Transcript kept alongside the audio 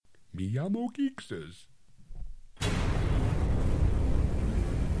Me llamo Geeksters.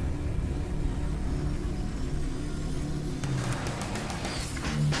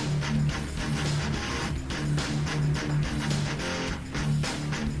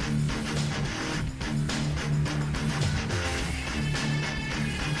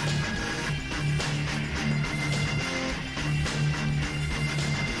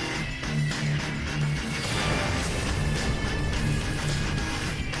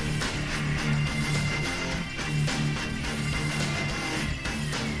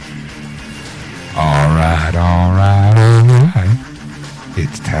 All right.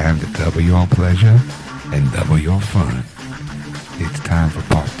 It's time to double your pleasure and double your fun. It's time for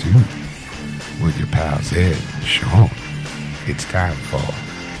part 2 with your pals Ed and Sean. It's time for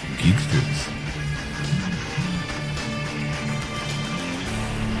Geeksters.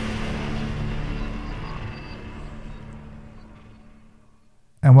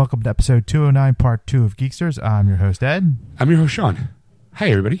 And welcome to episode 209, part 2 of Geeksters. I'm your host, Ed. I'm your host, Sean. Hi,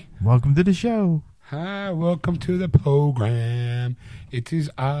 everybody. Welcome to the show. Hi, welcome to the program. It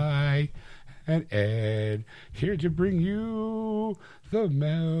is I and Ed here to bring you the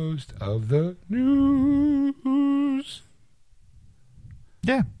most of the news.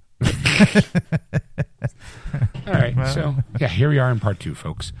 Yeah. All right, so here we are in part 2,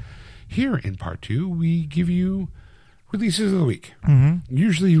 folks. Here in part 2, we give you releases of the week. Mm-hmm.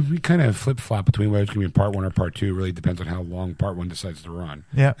 Usually we kind of flip-flop between whether it's going to be part 1 or part 2. It really depends on how long part 1 decides to run.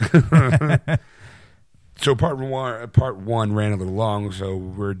 Yeah. So part one ran a little long, so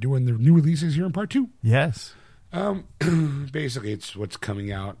we're doing the new releases here in part 2. Yes. Basically, it's what's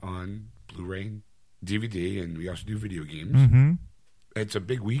coming out on Blu-ray, DVD, and we also do video games. Mm-hmm. It's a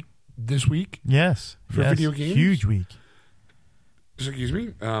big week this week. Yes. For video games. Huge week. Excuse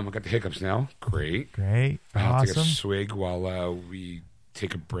me. I got the hiccups now. Great. Awesome. I'll take a swig while we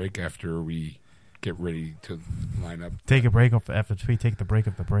take a break after we get ready to line up. Take a break after we take the break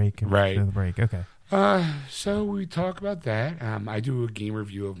of the break. Right. The break. Okay. So we talk about that. I do a game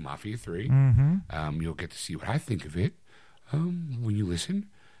review of Mafia 3. Mm-hmm. You'll get to see what I think of it when you listen.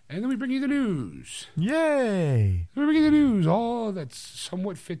 And then we bring you the news. Yay. We bring you the news, all that's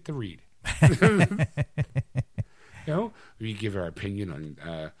somewhat fit to read. You know, we give our opinion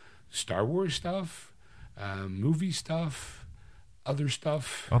on Star Wars stuff, movie stuff, other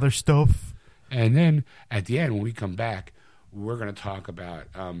stuff. And then at the end, when we come back, we're going to talk about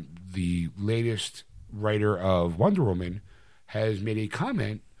the latest writer of Wonder Woman has made a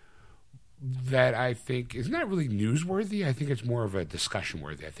comment that I think is not really newsworthy. I think it's more of a discussion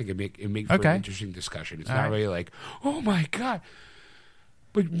worthy. I think it makes for an interesting discussion. It's not really like, oh my God.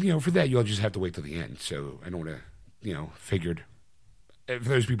 But, for that, you'll just have to wait till the end. So I don't want to, figured. For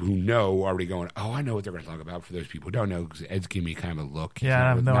those people who know, already going, oh, I know what they're going to talk about. For those people who don't know, because Ed's giving me kind of a look. Yeah, I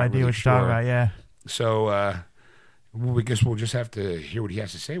have no idea what you're talking about, yeah. So I guess we'll just have to hear what he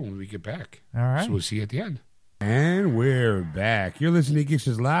has to say when we get back. All right. So we'll see you at the end. And we're back. You're listening to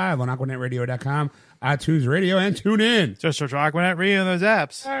Geeksters Live on AquanetRadio.com, iTunes Radio, and tune in. Just search Aquanet Radio on those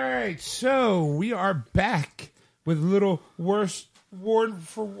apps. All right, so we are back with a little worse word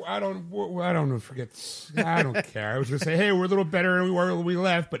for I don't care. I was gonna say, hey, we're a little better than we were when we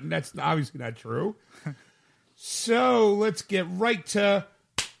left, but that's obviously not true. So let's get right to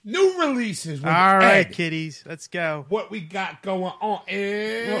new releases. All right, kiddies, let's go. What we got going on?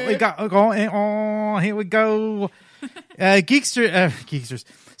 What we got going on? Here we go. Geeksters.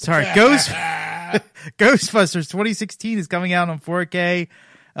 Sorry, Ghostbusters 2016 is coming out on 4K.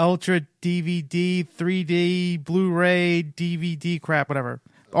 Ultra DVD, 3D, Blu-ray, DVD, crap, whatever.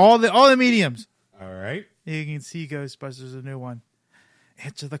 All the mediums. All right. You can see Ghostbusters, a new one.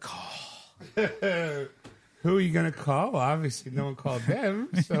 Answer the call. Who are you going to call? Obviously, no one called them.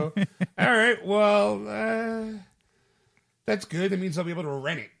 So, all right. Well, that's good. That means I'll be able to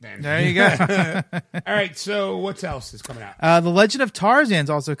rent it then. There you go. All right. So, what else is coming out? The Legend of Tarzan's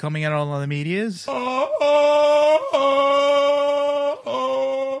also coming out on all the medias.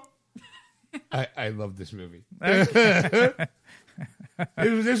 I love this movie. This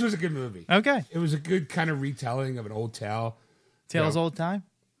was a good movie. Okay. It was a good kind of retelling of an old tale. Tales old time?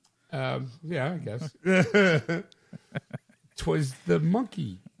 Yeah, I guess. 'Twas the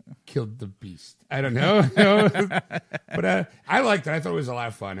monkey killed the beast. I don't know. But I liked it. I thought it was a lot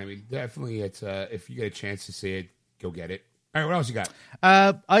of fun. I mean, definitely, it's if you get a chance to see it, go get it. All right, what else you got?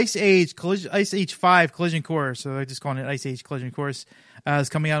 Ice Age 5 Collision Course. So they're just calling it Ice Age Collision Course. Is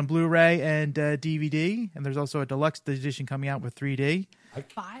coming out on Blu-ray and DVD, and there's also a deluxe edition coming out with 3D.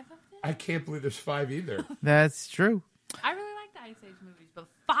 5 of them? I can't believe there's 5 either. That's true. I really like the Ice Age movies, but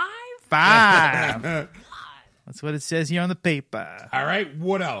 5? 5. That's what it says here on the paper. All right,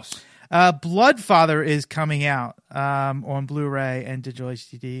 what else? Bloodfather is coming out on Blu-ray and digital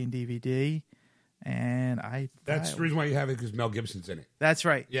HD and DVD. And that's the reason why you have it, because Mel Gibson's in it. That's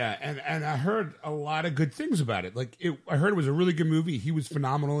right. Yeah, and I heard a lot of good things about it. I heard it was a really good movie. He was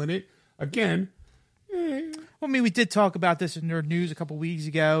phenomenal in it. Again, well, I mean, we did talk about this in Nerd News a couple weeks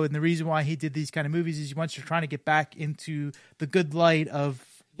ago, and the reason why he did these kind of movies is he wants to try to get back into the good light of.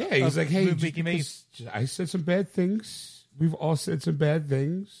 Yeah, he's like, hey, I said some bad things. We've all said some bad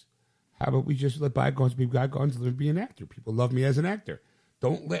things. How about we just let bygones be bygones and let me be an actor? People love me as an actor.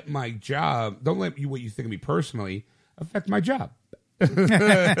 Don't let my job, what you think of me personally, affect my job. All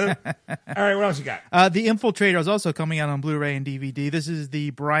right, what else you got? The Infiltrator is also coming out on Blu-ray and DVD. This is the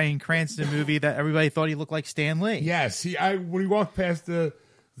Bryan Cranston movie that everybody thought he looked like Stan Lee. Yes, when we walked past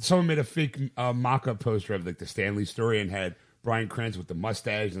someone made a fake mock-up poster of the Stan Lee story and had Bryan Cranston with the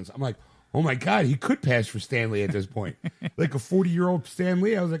mustache, and I'm like, oh my God, he could pass for Stan Lee at this point. Like a 40-year-old Stan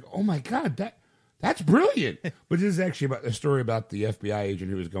Lee. I was like, oh my God, that's brilliant. But this is actually about a story about the FBI agent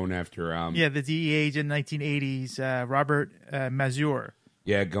who was going after... the DEA agent in 1980s, Robert Mazur.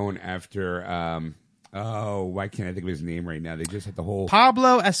 Yeah, going after... why can't I think of his name right now? They just had the whole...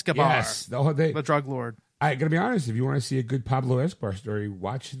 Pablo Escobar. Yes. The drug lord. I got to be honest, if you want to see a good Pablo Escobar story,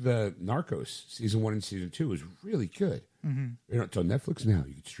 watch the Narcos. Season 1 and Season 2 was really good. Mm-hmm. It's on Netflix now.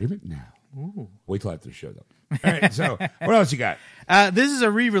 You can stream it now. Ooh. Wait till after the show, though. All right, so what else you got? This is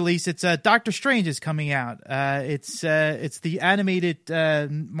a re-release. It's Doctor Strange is coming out. It's the animated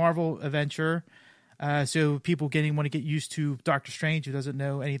Marvel adventure. So people want to get used to Doctor Strange, who doesn't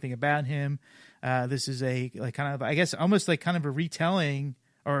know anything about him. This is almost like kind of a retelling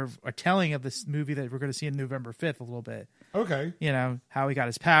or a telling of this movie that we're going to see on November 5th a little bit. Okay. How he got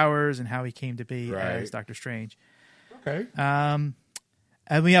his powers and how he came to be as Doctor Strange. Okay.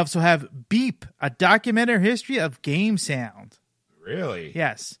 And we also have Beep, a documentary history of game sound. Really?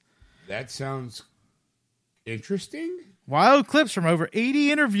 Yes. That sounds interesting. Wild clips from over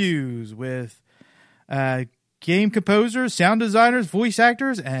 80 interviews with game composers, sound designers, voice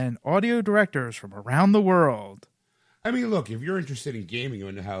actors, and audio directors from around the world. I mean, look, if you're interested in gaming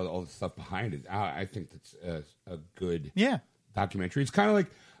and how all the stuff behind it, I think that's a good documentary. It's kind of like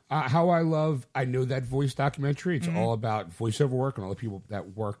how I Know That Voice documentary. It's all about voiceover work and all the people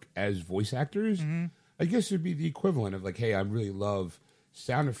that work as voice actors. Mm-hmm. I guess it would be the equivalent of like, hey, I really love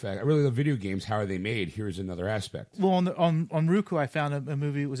sound effects. I really love video games. How are they made? Here's another aspect. Well, on Roku, I found a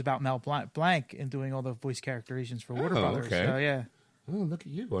movie that was about Mel Blanc and doing all the voice characterizations for Warner Brothers. Okay. So, yeah. Oh, look at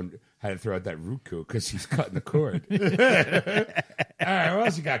you. Had to throw out that Roku because he's cutting the cord. All right, what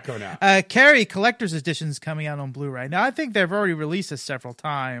else you got coming out? Carrie Collector's Edition's coming out on Blu-ray. Now, I think they've already released this several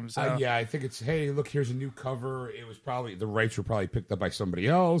times. So. Yeah, I think it's, hey, look, here's a new cover. It was probably, the rights were probably picked up by somebody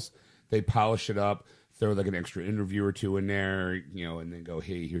else. They polish it up, throw like an extra interview or two in there, and then go,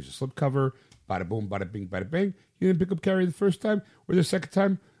 hey, here's a slipcover. Bada boom, bada bing, bada bang. You didn't pick up Carrie the first time, or the second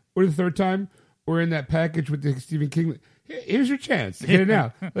time, or the third time, or in that package with the Stephen King. Here's your chance to get it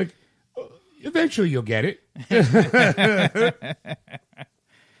now. Like, eventually you'll get it.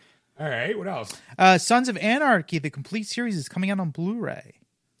 All right, what else? Sons of Anarchy, the complete series, is coming out on Blu-ray.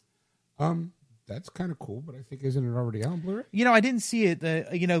 That's kind of cool, but I think isn't it already out on Blu-ray? I didn't see it.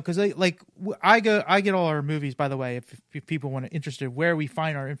 Because I get all our movies. By the way, if people want to interested where we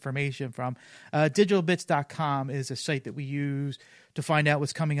find our information from, digitalbits.com is a site that we use to find out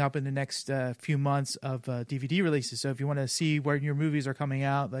what's coming up in the next few months of DVD releases. So if you want to see where your movies are coming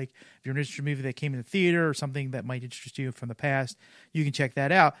out, like if you're interested in a movie that came in the theater or something that might interest you from the past, you can check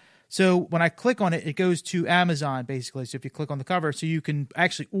that out. So when I click on it, it goes to Amazon, basically. So if you click on the cover, so you can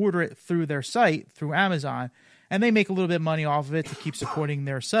actually order it through their site, through Amazon, and they make a little bit of money off of it to keep supporting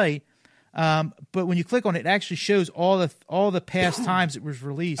their site. But when you click on it, it actually shows all the past times it was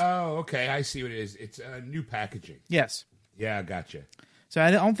released. Oh, okay. I see what it is. It's new packaging. Yes. Yeah, gotcha. So I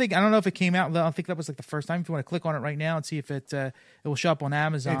don't know if it came out. I don't think that was like the first time. If you want to click on it right now and see if it will show up on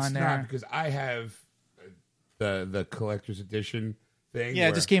Amazon. It's not, because I have the collector's edition thing. Yeah,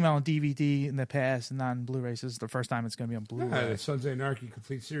 it just came out on DVD in the past and not on Blu-ray. So this is the first time it's going to be on Blu-ray. Yeah, the Sons of Anarchy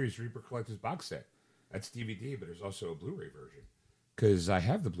Complete Series Reaper Collector's Box Set. That's DVD, but there's also a Blu-ray version. Because I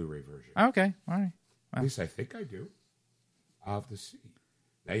have the Blu-ray version. Okay, all right. Well. At least I think I do. I'll have to see.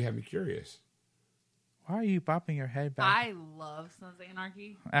 Now you have me curious. Why are you bopping your head back? I love Sons of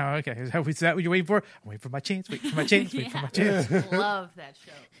Anarchy. Oh, okay. Is that what you're waiting for? I'm waiting for my chance. Waiting for my chance. Waiting for my chance. Love that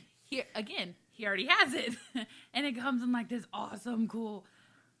show. Here again, he already has it, and it comes in like this awesome, cool.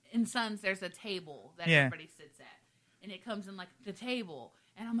 In Sons, there's a table that everybody sits at, and it comes in like the table,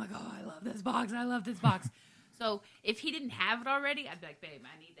 and I'm like, oh, I love this box. I love this box. So if he didn't have it already, I'd be like, babe,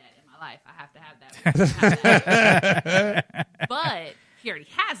 I need that in my life. I have to have that. But he already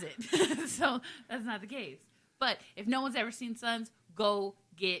has it. So that's not the case. But if no one's ever seen Sons, go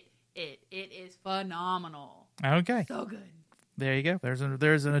get it. It is phenomenal. Okay. So good. There you go. There's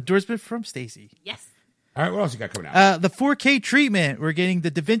an endorsement from Stacy. Yes. All right, what else you got coming out? The 4K treatment. We're getting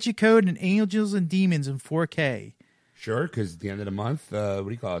the Da Vinci Code and Angels and Demons in 4K. Sure, because at the end of the month, what do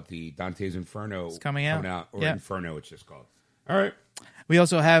you call it? The Dante's Inferno is coming out. Or Inferno, it's just called. All right. We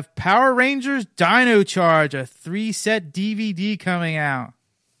also have Power Rangers Dino Charge, a 3-set DVD coming out.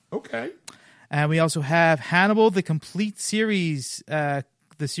 Okay. And we also have Hannibal, the complete series, the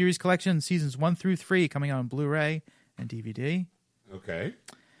series collection, seasons 1 through 3, coming out on Blu-ray and DVD. Okay.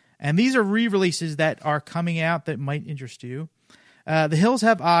 And these are re-releases that are coming out that might interest you. The Hills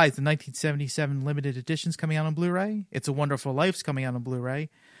Have Eyes, the 1977 limited editions coming out on Blu-ray. It's a Wonderful Life's coming out on Blu-ray.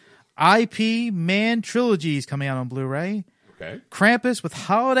 IP Man Trilogies coming out on Blu-ray. Okay. Krampus with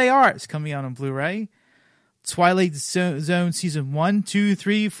Holiday Arts coming out on Blu-ray. Twilight Zone Season 1, 2,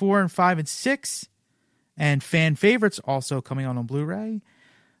 3, 4, and 5, and 6. And Fan Favorites also coming out on Blu-ray.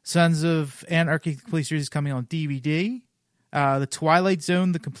 Sons of Anarchy complete series coming on DVD. The Twilight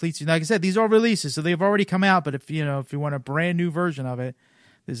Zone, the complete series. Like I said, these are all releases, so they've already come out. But if you want a brand new version of it,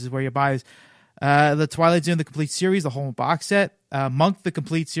 this is where you buy this. The Twilight Zone, the complete series, the whole box set. Monk, the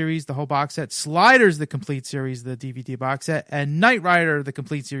complete series, the whole box set. Sliders, the complete series, the DVD box set. And Knight Rider, the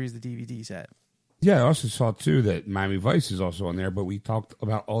complete series, the DVD set. Yeah, I also saw, too, that Miami Vice is also on there, but we talked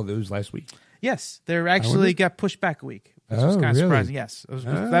about all those last week. Yes, they actually got pushed back a week, which was kind of really? surprising. Yes,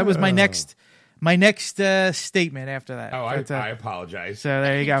 that was my next statement after that. Oh, I apologize. So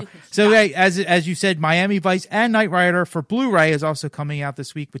there you go. So as you said, Miami Vice and Knight Rider for Blu-ray is also coming out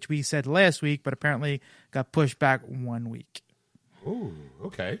this week, which we said last week, but apparently got pushed back 1 week. Oh,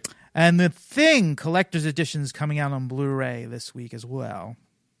 okay. And The Thing Collector's Edition is coming out on Blu-ray this week as well.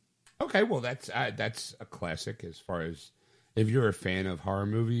 Okay, well, that's a classic as far as if you're a fan of horror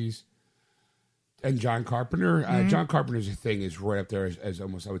movies. And John Carpenter, John Carpenter's thing is right up there as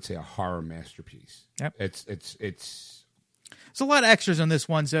almost, I would say, a horror masterpiece. Yep. It's a lot of extras on this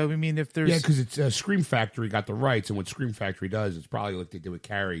one, so I mean, if there's because it's Scream Factory got the rights, and what Scream Factory does, it's probably like they did with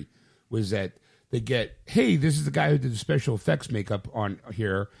Carrie, was that they get, hey, this is the guy who did the special effects makeup on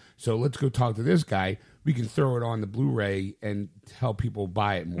here, so let's go talk to this guy. We can throw it on the Blu-ray and help people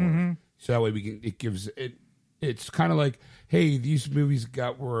buy it more. So that way it's kind of like, hey, these movies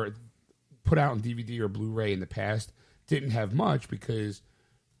were put out on DVD or Blu-ray in the past, didn't have much because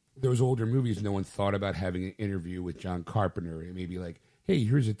those older movies, no one thought about having an interview with John Carpenter. It may be like, hey,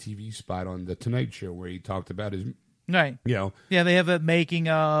 here's a TV spot on The Tonight Show where he talked about his... Right. Yeah, they have a making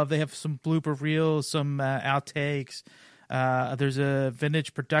of, they have some blooper reels, some outtakes. There's a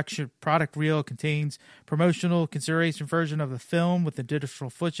vintage product reel, contains promotional consideration version of the film with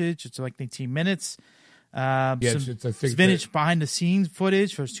additional footage. It's like 19 minutes. It's vintage behind the scenes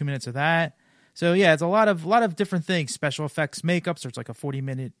footage. There's 2 minutes of that. So yeah, it's a lot of different things. Special effects, makeup. So it's like a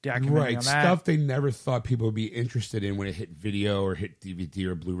 40-minute documentary on that. Stuff they never thought people would be interested in when it hit video or hit DVD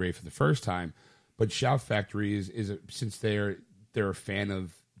or Blu-ray for the first time. But Shout Factory is since they're a fan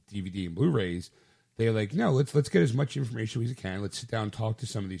of DVD and Blu-rays, they're like, no, let's get as much information as we can. Let's sit down and talk to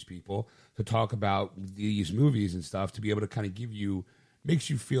some of these people to talk about these movies and stuff to be able to kind of give you.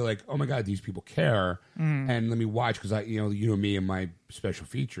 Makes you feel like, oh my God, these people care, and let me watch because you know me and my special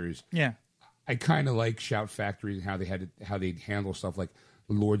features. Yeah, I kind of like Shout Factory and how they handle stuff like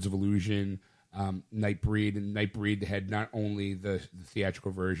Lords of Illusion, Nightbreed, and Nightbreed had not only the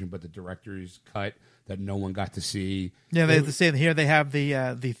theatrical version but the director's cut that no one got to see. Yeah, they have to say here they have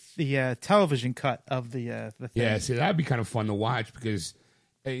the television cut of the thing. Yeah, so that'd be kind of fun to watch because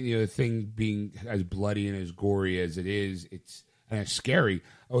the thing being as bloody and as gory as it is, it's scary.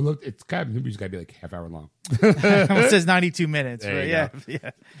 Oh, look, the movie's got to be like half hour long. It says 92 minutes. There you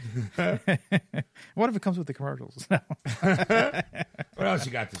Yeah. What if it comes with the commercials? What else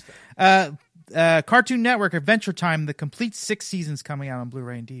you got this time? Cartoon Network Adventure Time, the complete 6 seasons coming out on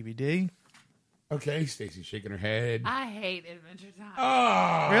Blu-ray and DVD. Okay, Stacy's shaking her head. I hate Adventure Time.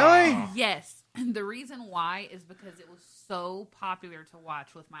 Oh, really? Yes. The reason why is because it was so popular to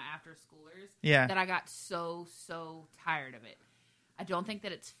watch with my after schoolers that I got so tired of it. I don't think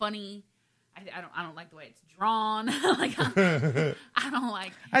that it's funny. I don't like the way it's drawn. I don't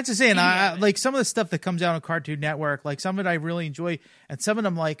like. That's just saying. I like some of the stuff that comes out on Cartoon Network. Like some of it I really enjoy, and some of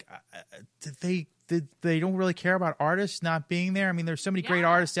them like they don't really care about artists not being there. I mean, there's so many great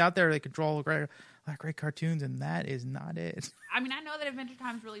artists out there that can draw great cartoons, and that is not it. I mean, I know that Adventure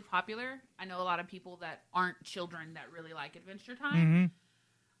Time is really popular. I know a lot of people that aren't children that really like Adventure Time. Mm-hmm.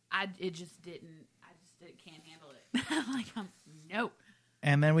 I just can't handle it. Nope.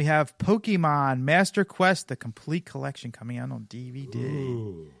 And then we have Pokemon Master Quest, the complete collection, coming out on DVD.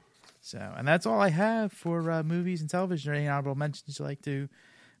 Ooh. So, and that's all I have for movies and television. Any honorable mentions you'd like to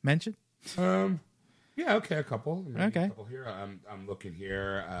mention? Yeah, okay, a couple. Okay. A couple here. I'm looking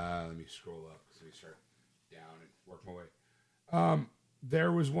here. Let me scroll up. Let me start down and work my way.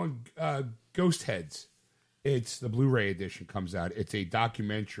 There was one, Ghost Heads. It's the Blu-ray edition comes out. It's a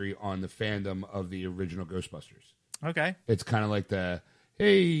documentary on the fandom of the original Ghostbusters. Okay. It's kind of like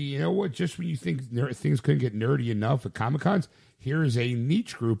hey, you know what? Just when you think things couldn't get nerdy enough at Comic-Cons, here is a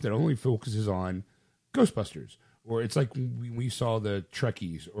niche group that only focuses on Ghostbusters. Or it's like when we saw the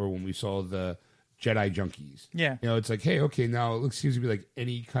Trekkies or when we saw the Jedi Junkies. Yeah. You know, it's like, hey, okay, now it seems to be like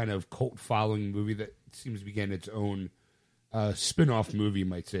any kind of cult following movie that seems to be getting its own spin-off movie, you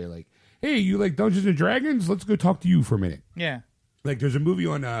might say. Like, hey, you like Dungeons and Dragons? Let's go talk to you for a minute. Yeah. Like, there's a movie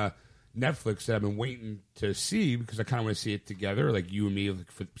on Netflix that I've been waiting to see because I kind of want to see it together, like you and me, like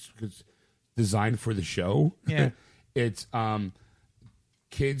because it's designed for the show. Yeah. It's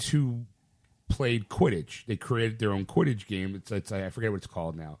kids who played Quidditch. They created their own Quidditch game. It's I forget what it's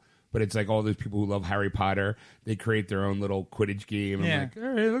called now, but it's like all those people who love Harry Potter. They create their own little Quidditch game. And I'm like, all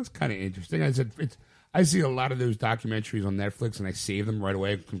right, it looks kind of interesting. I said, I see a lot of those documentaries on Netflix, and I save them right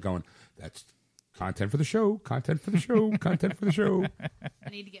away. I'm going, that's content for the show, content for the show, content for the show. I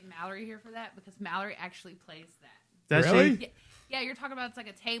need to get Mallory here for that because Mallory actually plays that. Does really? she? Yeah, you're talking about it's like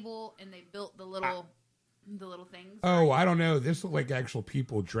a table, and they built the little things. Oh, I don't know. This looked like actual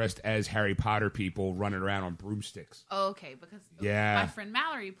people dressed as Harry Potter people running around on broomsticks. Oh, okay, because my friend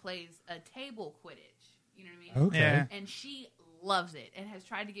Mallory plays a table Quidditch. You know what I mean? Okay. Yeah. And she loves it and has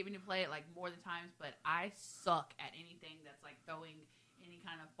tried to get me to play it like more than times, but I suck at anything that's like throwing any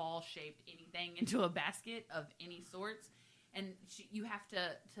kind of ball-shaped anything into a basket of any sorts. And you have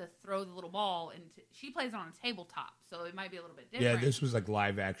to throw the little ball, and she plays it on a tabletop, so it might be a little bit different. Yeah, this was like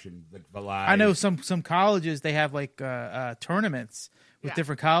live action, like live. I know some colleges, they have like tournaments with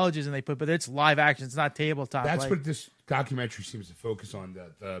different colleges, and but it's live action. It's not tabletop. That's what this documentary seems to focus on: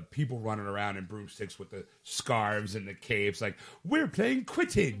 the people running around in broomsticks with the scarves and the capes. Like, we're playing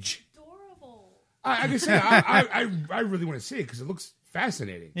Quidditch. Adorable. I can say I really want to see it because it looks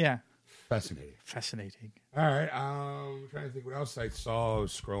fascinating. Yeah. Fascinating. All right. I'm trying to think what else I saw. I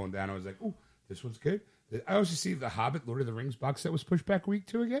was scrolling down. I was like, "Ooh, this one's good." I also see the Hobbit, Lord of the Rings box set was pushed back a week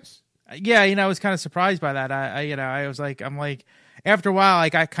too, I guess. Yeah, I was kind of surprised by that. I was like, after a while, I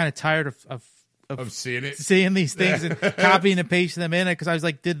got kind of tired of seeing it, seeing these things and copying and pasting them in it because I was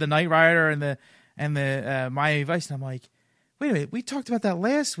like, did the Knight Rider and the Miami Vice, and I'm like, wait a minute, we talked about that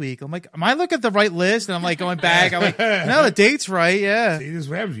last week. I'm like, am I looking at the right list? And I'm like going back. I'm like, no, the date's right. Yeah. See, this is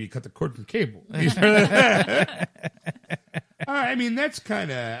what happens when you cut the cord from cable. I mean, that's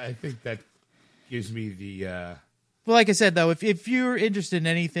kind of, I think that gives me the... Well, like I said, though, if you're interested in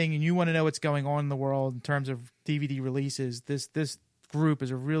anything and you want to know what's going on in the world in terms of DVD releases, this group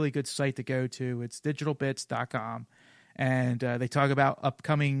is a really good site to go to. It's digitalbits.com. And they talk about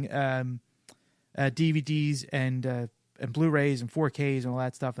upcoming DVDs and Blu-rays and 4Ks and all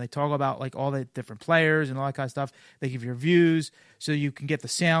that stuff. And they talk about like all the different players and all that kind of stuff. They give you reviews so you can get the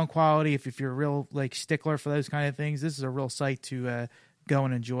sound quality if you're a real like stickler for those kind of things. This is a real site to go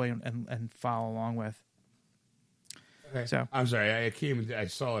and enjoy and follow along with. Okay. So I'm sorry, I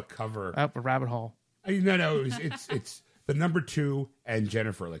saw a cover. Up a rabbit hole. No, it's the number 2 and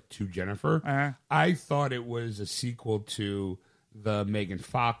Jennifer, like 2 Jennifer. Uh-huh. I thought it was a sequel to the Megan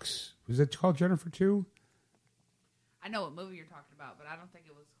Fox. Was it called Jennifer 2? I know what movie you're talking about, but I don't think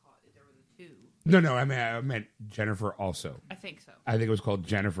it was called. There were the 2. No, I meant Jennifer also. I think so. I think it was called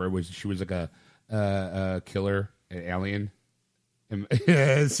Jennifer. She was like a killer, an alien.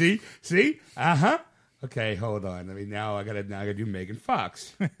 See, Okay, hold on. I mean, now I gotta do Megan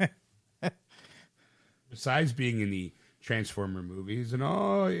Fox. Besides being in the Transformer movies and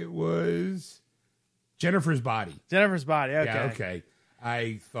all, it was Jennifer's Body. Jennifer's Body. Okay. Yeah, okay.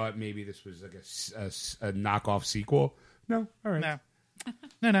 I thought maybe this was like a knockoff sequel. No, all right. No.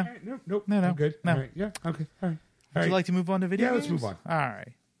 All right, nope. No. I'm good. No. All right. Yeah. Okay. All right. Would you like to move on to video games? Yeah, let's move on.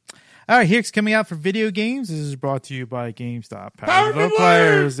 All right, here's coming out for video games. This is brought to you by GameStop. Powerful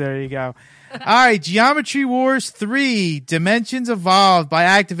players. There you go. All right, Geometry Wars 3, Dimensions Evolved by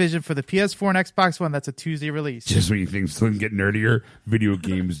Activision for the PS4 and Xbox One. That's a Tuesday release. Just when you think it's going to get nerdier, video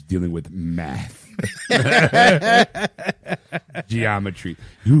games dealing with math. Geometry.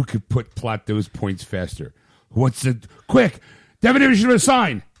 Who could plot those points faster? What's the... Quick! Definition of a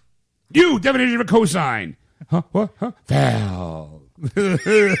sine! You! Definition of a cosine! Huh? What? Huh? Val.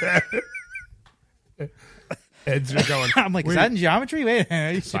 Heads are going. I'm like, is that in geometry? Wait.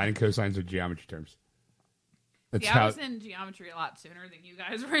 Sine and cosines are geometry terms. I was in geometry a lot sooner than you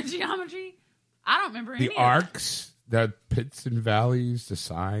guys were in geometry. I don't remember any the arcs, the pits and valleys, the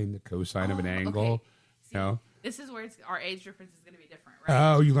sine, the cosine of an angle. Okay. See, you know? This is where our age difference is going to be different,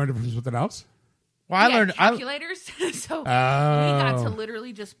 right? Oh, you learned it from something else? Well, I learned calculators. So we got to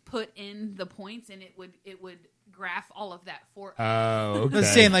literally just put in the points, and it would graph all of that for. Oh, okay. I was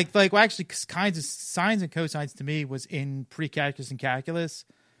saying well, actually, kinds of sines and cosines to me was in pre-calculus and calculus.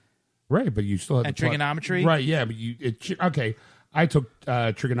 Right, but you still had and trigonometry. Right, yeah, but okay. I took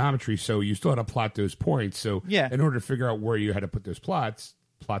trigonometry, so you still had to plot those points. So in order to figure out where you had to put those plot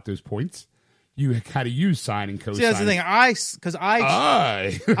those points, you had to use sine and cosine. See, that's the thing. I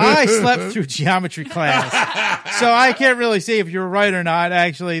slept through geometry class, so I can't really say if you're right or not.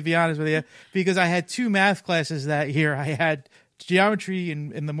 Actually, to be honest with you, because I had 2 math classes that year. I had geometry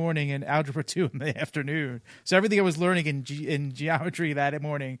in the morning and algebra 2 in the afternoon. So everything I was learning in geometry that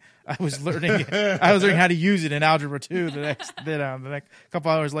morning, I was learning how to use it in algebra 2 the next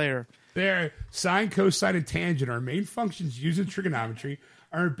couple hours later. There, sine, cosine, and tangent are main functions used in trigonometry,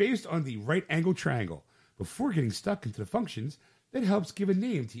 are based on the right angle triangle. Before getting stuck into the functions, that helps give a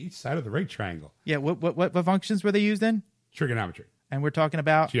name to each side of the right triangle. Yeah, what functions were they used in? Trigonometry. And we're talking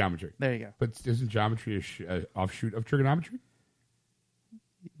about geometry. There you go. But isn't geometry an offshoot of trigonometry?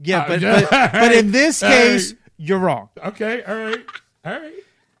 Yeah, but in this case, you're wrong. Okay, all right. I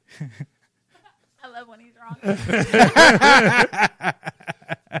love when he's wrong.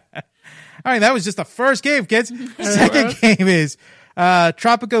 All right, that was just the first game, kids. Second game is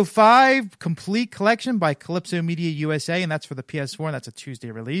Tropico 5 Complete Collection by Calypso Media USA, and that's for the PS4, and that's a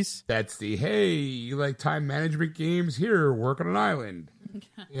Tuesday release. That's hey, you like time management games? Here, work on an island.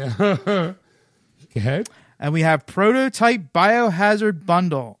 Yeah. Go ahead. And we have Prototype Biohazard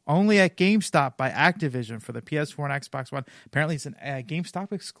Bundle, only at GameStop by Activision for the PS4 and Xbox One. Apparently, it's a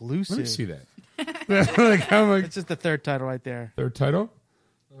GameStop exclusive. Let me see that. It's just the third title right there. Third title?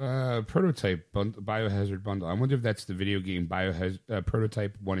 Prototype Biohazard Bundle. I wonder if that's the video game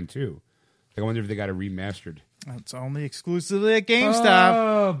Prototype 1 and 2. I wonder if they got it remastered. It's only exclusively at GameStop.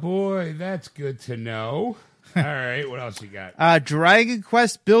 Oh, boy. That's good to know. All right, what else you got? Dragon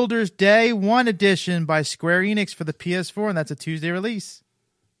Quest Builders Day 1 Edition by Square Enix for the PS4, and that's a Tuesday release.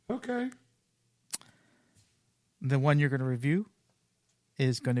 Okay. The one you're going to review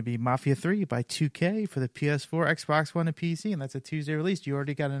is going to be Mafia 3 by 2K for the PS4, Xbox One, and PC, and that's a Tuesday release. You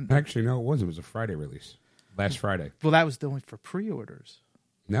already got an... Actually, no, it wasn't. It was a Friday release. Last Friday. Well, that was only for pre-orders.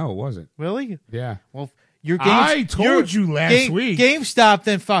 No, it wasn't. Really? Yeah. Well... I told you last week. GameStop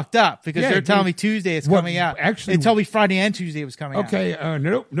then fucked up because they're telling me Tuesday it's coming out. Actually, they told me Friday and Tuesday it was coming out. Okay,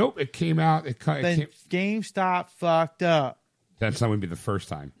 nope. It came out. Then GameStop fucked up. That's not going to be the first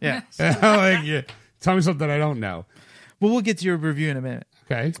time. Yeah. Tell me something I don't know. Well, we'll get to your review in a minute.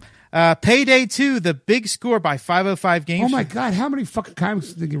 Okay. Payday 2, The Big Score by 505 Games. Oh my God! How many fucking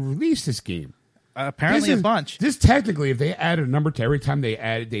times did they release this game? Apparently a bunch. This technically, if they added a number to every time they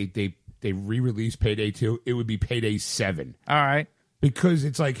added, they re-released Payday 2, it would be Payday 7. All right. Because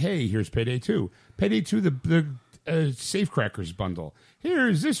it's like, hey, here's Payday 2. Payday 2, the Safecrackers bundle.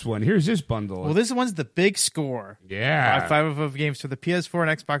 Here's this one. Here's this bundle. Well, this one's The Big Score. Yeah. 505 Games for the PS4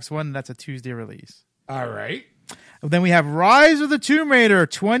 and Xbox One, and that's a Tuesday release. All right. Then we have Rise of the Tomb Raider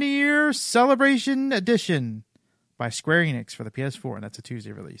 20-year Celebration Edition by Square Enix for the PS4, and that's a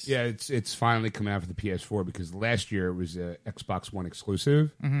Tuesday release. Yeah, it's finally coming out for the PS4 because last year it was a Xbox One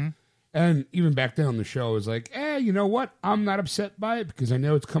exclusive. Mm-hmm. And even back then on the show, I was like, you know what? I'm not upset by it because I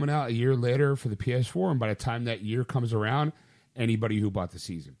know it's coming out a year later for the PS4. And by the time that year comes around, anybody who bought the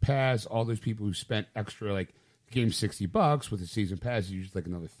season pass, all those people who spent extra, like, the game's $60 with the season pass, is usually like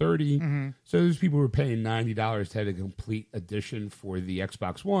another $30. Mm-hmm. So those people who were paying $90 to have a complete edition for the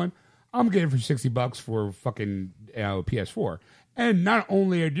Xbox One. I'm getting it for $60 for fucking PS4. And not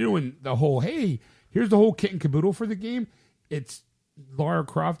only are doing the whole, hey, here's the whole kit and caboodle for the game, it's Lara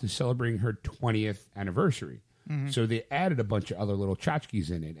Croft is celebrating her 20th anniversary. Mm-hmm. So they added a bunch of other little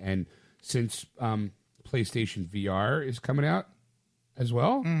tchotchkes in it. And since PlayStation VR is coming out as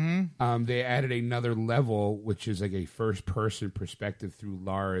well, mm-hmm. They added another level, which is like a first-person perspective through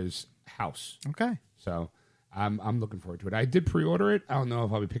Lara's house. Okay. So I'm looking forward to it. I did pre-order it. I don't know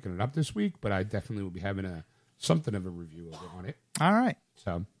if I'll be picking it up this week, but I definitely will be having something of a review of it on it. All right.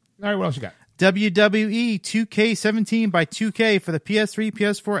 So, all right, what else you got? WWE 2K17 by 2K for the PS3,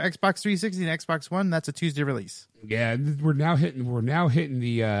 PS4, Xbox 360, and Xbox One. That's a Tuesday release. Yeah, we're now hitting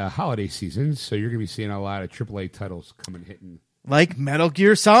the holiday season, so you're going to be seeing a lot of AAA titles hitting. Like Metal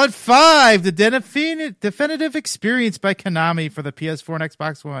Gear Solid 5, the definitive experience by Konami for the PS4 and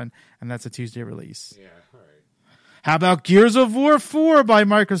Xbox One, and that's a Tuesday release. Yeah, all right. How about Gears of War 4 by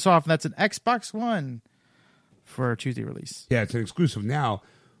Microsoft, and that's an Xbox One for a Tuesday release. Yeah, it's an exclusive. Now,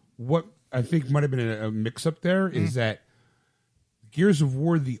 what I think might have been a mix-up there is that Gears of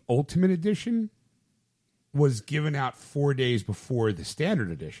War, the Ultimate Edition, was given out 4 days before the Standard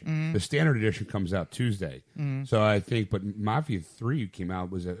Edition. The Standard Edition comes out Tuesday. So I think, but Mafia 3 came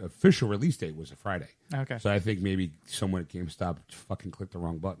out, was an official release date was a Friday. Okay. So I think maybe someone at GameStop fucking clicked the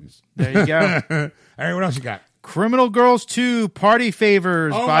wrong buttons. There you go. All right, what else you got? Criminal Girls 2 Party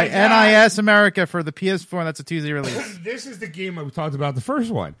Favors by NIS America for the PS4, and that's a Tuesday release. This is the game I talked about, the first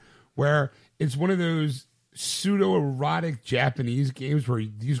one, where it's one of those pseudo-erotic Japanese games where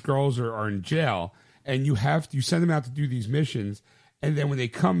these girls are in jail, and you send them out to do these missions, and then when they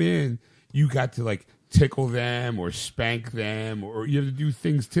come in, you got to like tickle them or spank them, or you have to do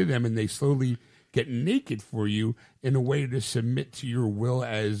things to them, and they slowly get naked for you in a way to submit to your will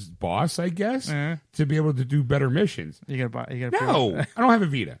as boss, I guess, to be able to do better missions. You gotta No, I don't have a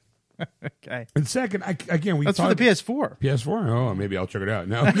Vita. Okay. And second, that's for the PS4. PS4? Oh, maybe I'll check it out.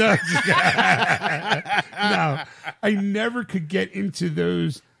 No, no, no. I never could get into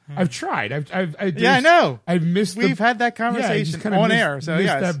those. I've tried. I know. I've missed. We've had that conversation on air. So missed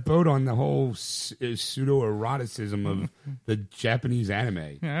that boat on the whole pseudo eroticism of the Japanese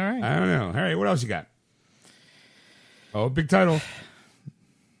anime. All right. I don't know. All right. What else you got? Oh, big title.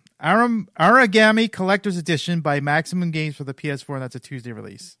 Origami Collector's Edition by Maximum Games for the PS4, and that's a Tuesday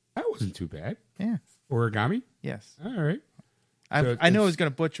release. That wasn't too bad. Yeah. Origami? Yes. All right. I know I was going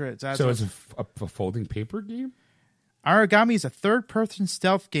to butcher it. So it's a folding paper game? Origami is a third-person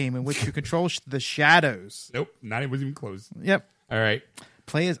stealth game in which you control the shadows. Nope. Not even close. Yep. All right.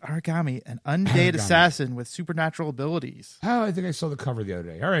 Play as Origami, an undead assassin with supernatural abilities. Oh, I think I saw the cover the other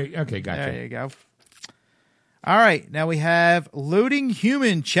day. All right. Okay, gotcha. There you go. All right. Now we have Loading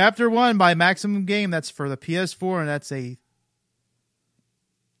Human Chapter 1 by Maximum Game. That's for the PS4, and that's a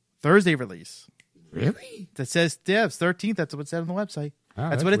Thursday release. Really? That says devs 13th. That's what it said on the website. Oh,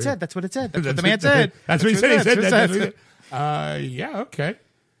 that's what it said. That's what it said. That's what the man said. That's what he said. He said that. Yeah, okay.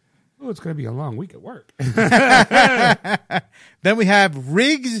 Oh, it's going to be a long week at work. Then we have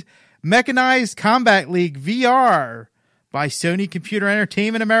Riggs Mechanized Combat League VR by Sony Computer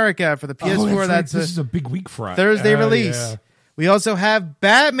Entertainment America for the PS4. This is a big week for us. Thursday release. Yeah. We also have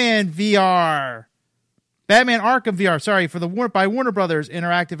Batman VR. Batman Arkham VR, sorry, by Warner Brothers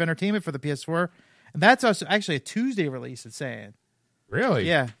Interactive Entertainment for the PS4. And that's also actually a Tuesday release, it's saying. Really?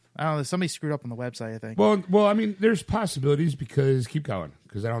 Yeah. I don't know. Somebody screwed up on the website, I think. Well, I mean, there's possibilities because keep going.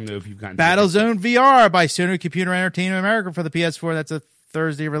 Because I don't know if you've gotten Battlezone VR by Sony Computer Entertainment America for the PS4. That's a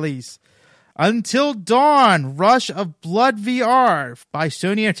Thursday release. Until Dawn, Rush of Blood VR by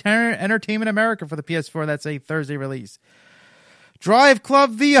Sony Entertainment America for the PS4. That's a Thursday release. Drive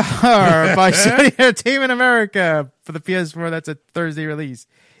Club VR by Sony Entertainment America for the PS4. That's a Thursday release.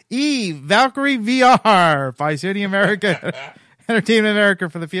 Valkyrie VR by Sony Entertainment America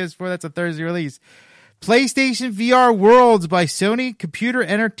for the PS4. That's a Thursday release. PlayStation VR Worlds by Sony Computer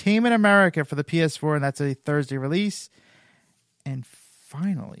Entertainment America for the PS4, and that's a Thursday release. And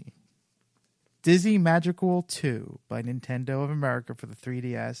finally, Disney Magical 2 by Nintendo of America for the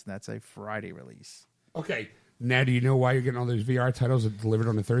 3DS, and that's a Friday release. Okay. Now, do you know why you're getting all those VR titles delivered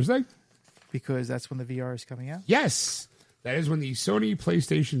on a Thursday? Because that's when the VR is coming out? Yes. That is when the Sony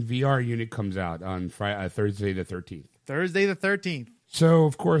PlayStation VR unit comes out on Thursday the 13th. Thursday the 13th. So,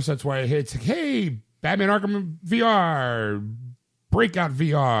 of course, that's why it's like, hey, Batman Arkham VR, Breakout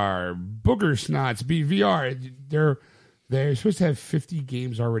VR, Booger Snots VR. They're supposed to have 50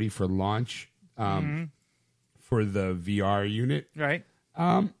 games already for launch for the VR unit. Right.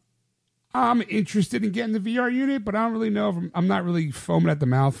 I'm interested in getting the VR unit, but I don't really know if I'm not really foaming at the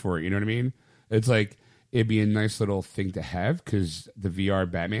mouth for it. You know what I mean? It's like it'd be a nice little thing to have because the VR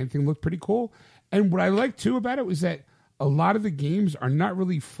Batman thing looked pretty cool. And what I like too about it was that a lot of the games are not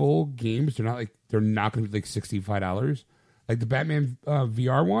really full games. They're not going to be like $65. Like the Batman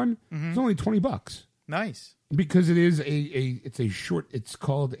VR one, it's only $20. Nice, because it is it's a short. It's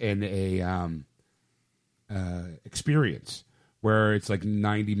called an experience where it's like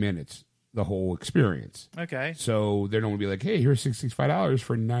 90 minutes. The whole experience. Okay. So they don't want to be like, hey, here's $65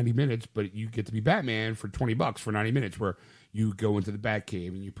 for 90 minutes, but you get to be Batman for $20 for 90 minutes, where you go into the Batcave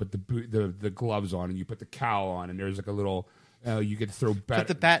and you put the gloves on and you put the cowl on, and there's like a little you get to throw put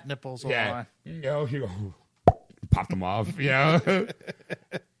the bat nipples on. You go pop them off,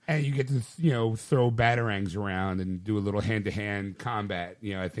 and you get to throw batarangs around and do a little hand-to-hand combat,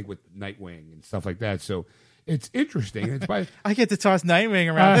 I think with Nightwing and stuff like that. So it's interesting. It's I get to toss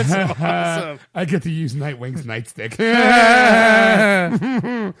Nightwing around. That's awesome. I get to use Nightwing's nightstick.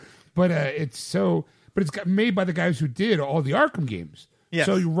 But it's got made by the guys who did all the Arkham games. Yes.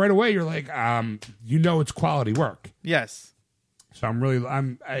 So right away you're like, it's quality work. Yes. So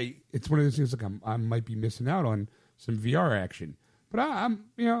it's one of those things like I might be missing out on some VR action, but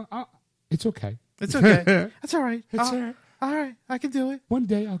it's okay. It's okay. That's all right. It's all right. All right, I can do it. One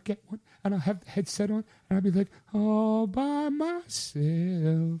day I'll get one, and I'll have the headset on, and I'll be like, all by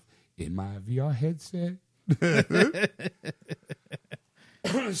myself in my VR headset.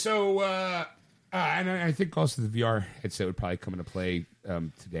 So, and I think also the VR headset would probably come into play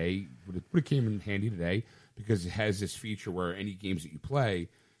today. Would have came in handy today because it has this feature where any games that you play,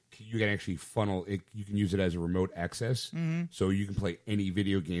 you can actually funnel it. You can use it as a remote access, so you can play any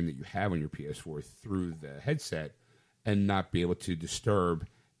video game that you have on your PS4 through the headset and not be able to disturb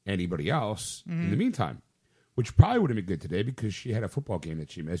anybody else in the meantime, which probably would have been good today because she had a football game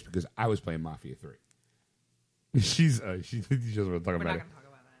that she missed because I was playing Mafia 3. She doesn't want to talk about it. We're not going to talk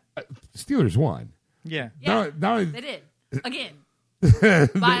about it. Steelers won. Yeah. Not only, they did. Again.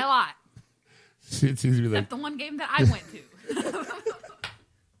 By a lot. Except the one game that I went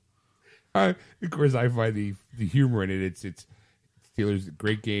to. Of course, I find the humor in it. It's Steelers,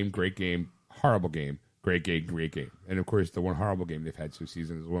 great game, horrible game, great game. And, of course, the one horrible game they've had this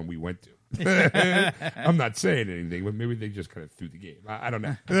season is the one we went to. I'm not saying anything, but maybe they just kind of threw the game. I don't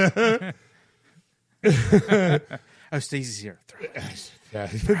know. Oh, Stacey's here. On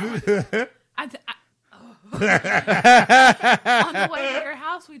the way to your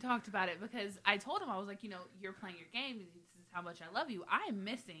house, we talked about it because I told him, I was like, you're playing your game. This is how much I love you. I am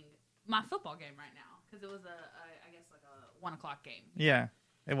missing my football game right now because it was I guess like a 1 o'clock game. Yeah,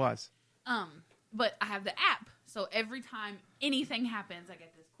 it was. But I have the app, so every time anything happens, I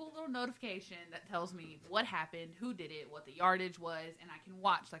get this cool little notification that tells me what happened, who did it, what the yardage was, and I can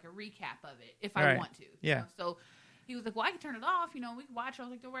watch like a recap of it if I want to. Yeah. So he was like, well, I can turn it off. We can watch. I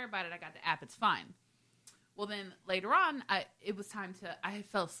was like, don't worry about it. I got the app. It's fine. Well, then later on, it was time I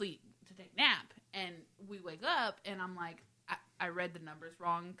fell asleep to take a nap, and we wake up, and I'm like, I read the numbers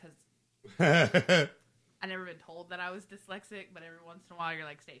wrong because I never been told that I was dyslexic, but every once in a while you're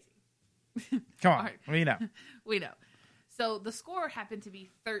like, Stacey. Come on, we know. We know. So the score happened to be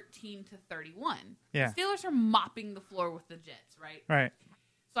 13-31. Yeah. The Steelers are mopping the floor with the Jets, right? Right.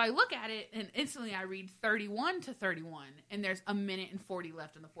 So I look at it, and instantly I read 31-31, and there's 1:40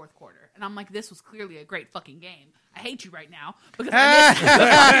 left in the fourth quarter. And I'm like, this was clearly a great fucking game. I hate you right now because I missed the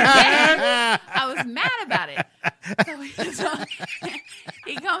fucking game. I was mad about it. So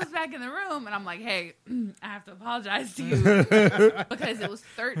he comes back in the room, and I'm like, hey, I have to apologize to you because it was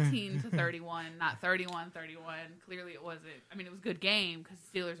 13-31, not 31-31. Clearly it wasn't. I mean, it was a good game because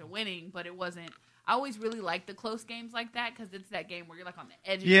the Steelers are winning, but it wasn't. I always really like the close games like that because it's that game where you're like on the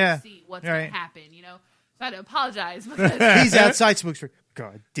edge of your seat. What's going to happen, So I had to apologize because he's outside smoke.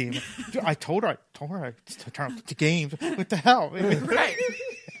 God damn it! I told her to turn off the games. What the hell? Right.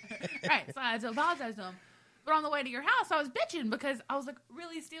 So I had to apologize to him. But on the way to your house, I was bitching because I was like,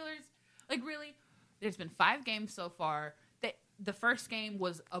 really, Steelers? Like, really? There's been 5 games so far. The first game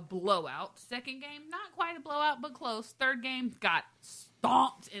was a blowout. Second game, not quite a blowout, but close. Third game got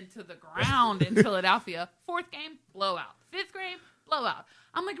stomped into the ground in Philadelphia. Fourth game, blowout. Fifth game, blowout.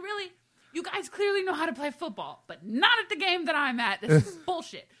 I'm like, really? You guys clearly know how to play football, but not at the game that I'm at. This is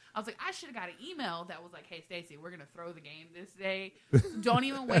bullshit. I was like, I should have got an email that was like, hey, Stacey, we're going to throw the game this day. Don't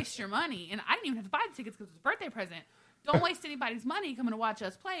even waste your money. And I didn't even have to buy the tickets because it was a birthday present. Don't waste anybody's money coming to watch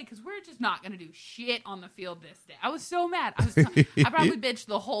us play because we're just not going to do shit on the field this day. I was so mad. I probably bitched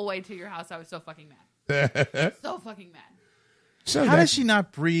the whole way to your house. I was so fucking mad. So fucking mad. So how does she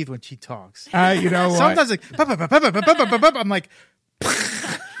not breathe when she talks? You know what? Sometimes like, I'm like,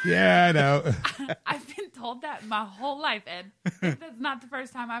 yeah, I know. I've been told that my whole life, Ed. That's not the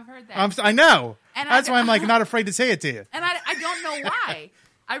first time I've heard that. I know. And that's why I'm like not afraid to say it to you. And I don't know why.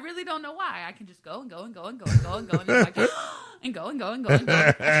 I really don't know why. I can just go and go and go and go and go and go and go like, and go and go and go and go.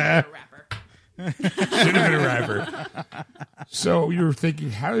 I should have been a rapper. Should have been a rapper. So you were thinking,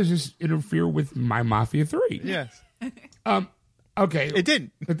 how does this interfere with my Mafia 3? Yes. Okay. It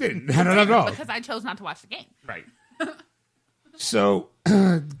didn't. Not at all. Because I chose not to watch the game. Right. So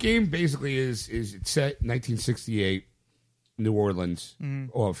the game basically is it's set 1968, New Orleans,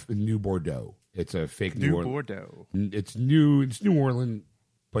 off New Bordeaux. It's a fake New Orleans. Bordeaux. It's New Orleans,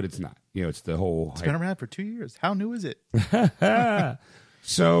 but it's not. It's the whole. It's been around for 2 years. How new is it?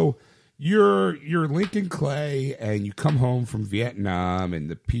 So you're Lincoln Clay, and you come home from Vietnam, and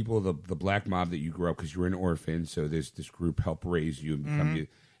the people, the black mob that you grew up because you were an orphan. So this group helped raise you and become you.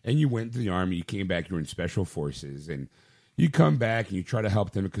 And you went to the army. You came back. You were in special forces, and you come back and you try to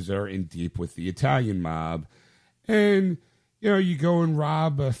help them because they're in deep with the Italian mob, and you go and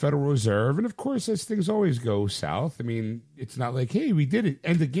rob a Federal Reserve, and of course, as things always go south. I mean, it's not like, hey, we did it,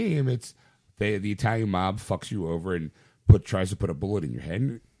 end the game. It's the Italian mob fucks you over and tries to put a bullet in your head,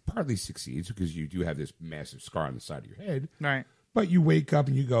 and partly succeeds because you do have this massive scar on the side of your head. Right. But you wake up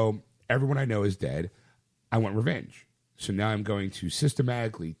and you go, everyone I know is dead. I want revenge. So now I'm going to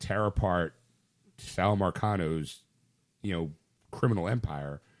systematically tear apart Sal Marcano's, criminal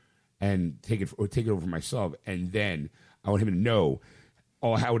empire and take it over myself, and then I want him to know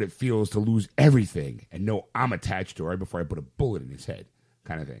how it feels to lose everything and know I'm attached to it right before I put a bullet in his head,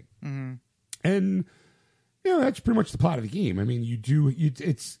 kind of thing. Mm-hmm. And that's pretty much the plot of the game. I mean,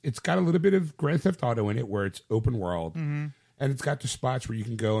 it's got a little bit of Grand Theft Auto in it, where it's open world, mm-hmm. and it's got the spots where you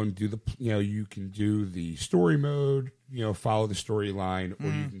can go and do you can do the story mode, follow the storyline, mm-hmm.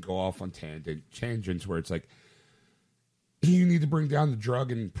 or you can go off on tangents where it's like, you need to bring down the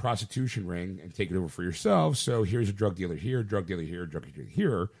drug and prostitution ring and take it over for yourself. So here's a drug dealer here, drug dealer here, drug dealer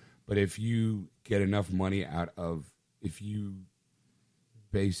here. But if you get enough money if you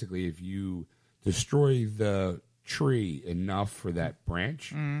destroy the tree enough for that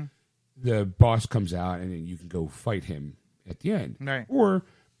branch, mm-hmm. the boss comes out and then you can go fight him at the end. Right. Or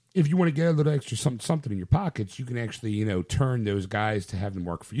if you want to get a little extra something in your pockets, you can actually, turn those guys to have them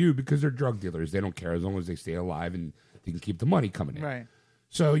work for you because they're drug dealers. They don't care as long as they stay alive and they can keep the money coming in. Right.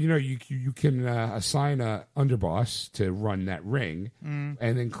 So, you can assign a underboss to run that ring and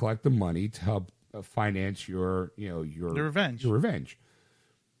then collect the money to help finance your revenge. Your revenge.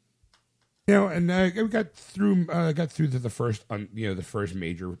 And we got through to the first, the first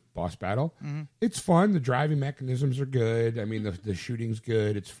major boss battle. Mm-hmm. It's fun. The driving mechanisms are good. I mean, the shooting's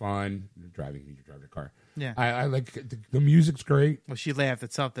good. It's fun. You're driving a car. Yeah. I like the music's great. Well, she laughed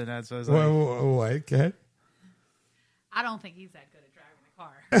at something. That's what I was like. Go ahead. I don't think he's that good at driving a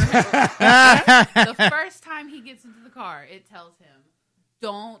car. The first time he gets into the car, it tells him,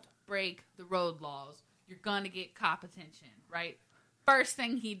 don't break the road laws. You're going to get cop attention, right? First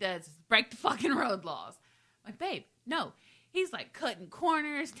thing he does is break the fucking road laws. I'm like, babe, no. He's like cutting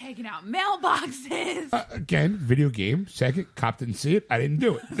corners, taking out mailboxes. Again, video game. Second, cop didn't see it. I didn't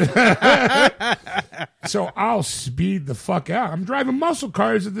do it. So I'll speed the fuck out. I'm driving muscle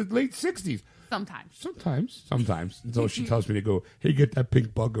cars in the late 60s. Sometimes. Until she tells me to go, hey, get that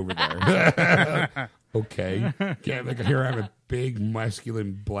pink bug over there. Okay. Here I have a big,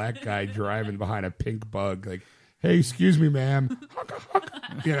 masculine black guy driving behind a pink bug. Like, hey, excuse me, ma'am.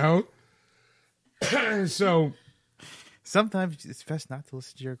 So sometimes it's best not to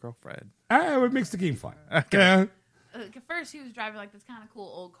listen to your girlfriend. It makes the game fun. Okay. At first, he was driving like this kind of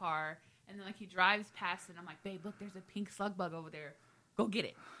cool old car, and then he drives past it. And I'm like, babe, look, there's a pink slug bug over there. Go get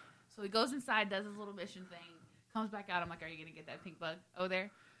it. So he goes inside, does his little mission thing, comes back out. I'm like, are you gonna get that pink bug over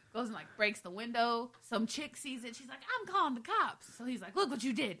there? Goes and breaks the window. Some chick sees it. She's like, I'm calling the cops. So he's like, look what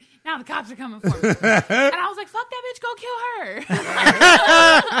you did. Now the cops are coming for me. And I was like, fuck that bitch, go kill her.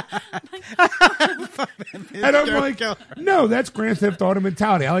 And I'm like, no, that's Grand Theft Auto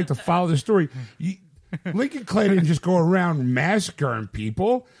mentality. I like to follow the story. Lincoln Clay didn't just go around massacring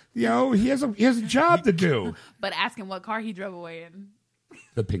people. He has a job to do. But ask him what car he drove away in.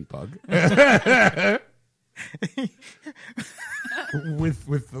 The pink bug.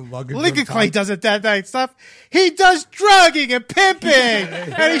 with the luggage. Lincoln Clay doesn't that stuff. He does drugging and pimping,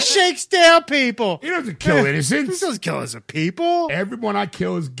 and he shakes down people. He doesn't kill innocents. He doesn't kill innocent people. Everyone I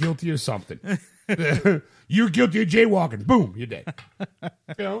kill is guilty of something. You're guilty of jaywalking. Boom, you're dead.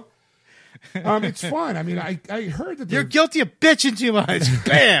 It's fun. I mean, I heard that you're guilty of bitching too much.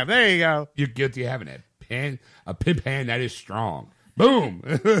 Bam, there you go. You're guilty of having a pimp hand that is strong. Boom.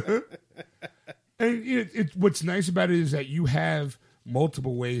 And what's nice about it is that you have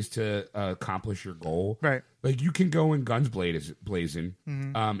multiple ways to accomplish your goal. Right. Like you can go in guns blazing.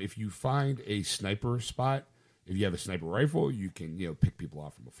 Mm-hmm. If you find a sniper spot, if you have a sniper rifle, you can pick people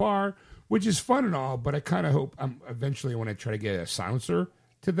off from afar, which is fun and all. But I kind of hope eventually I want to try to get a silencer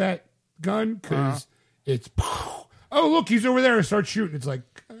to that gun because it's look, he's over there and start shooting. It's like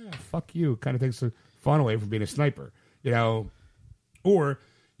fuck you. Kind of takes the fun away from being a sniper, or.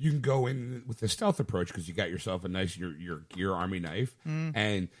 You can go in with the stealth approach because you got yourself a nice your gear army knife,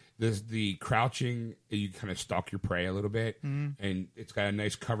 and there's the crouching. You kind of stalk your prey a little bit, and it's got a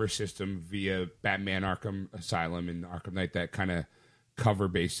nice cover system via Batman Arkham Asylum and Arkham Knight, that kind of cover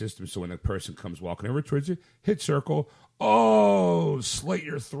based system. So when a person comes walking over towards you, hit circle, slit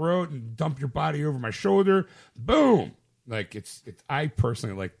your throat and dump your body over my shoulder, boom. Like it's I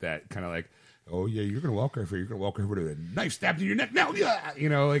personally like that kind of like. Oh, yeah, you're going to walk over. You're going to walk over to a knife stabbed in your neck now. That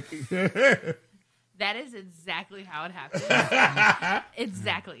is exactly how it happens.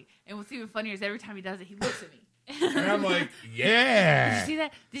 Exactly. And what's even funnier is every time he does it, he looks at me. And I'm like, yeah.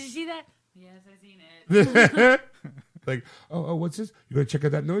 Did you see that? Yes, I've seen it. Like, oh, what's this? You're going to check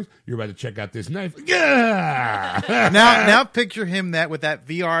out that noise? You're about to check out this knife. Yeah. now picture him with that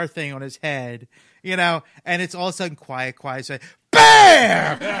VR thing on his head, and it's all of a sudden quiet, so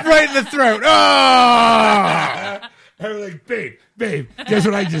bam! Right in the throat. Oh! I'm like, babe, guess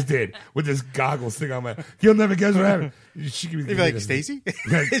what I just did with this goggles thing on my. You'll never guess what happened. You'd be like, Stacy?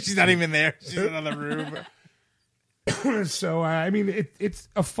 She's not even there. She's in another room. So I mean, it's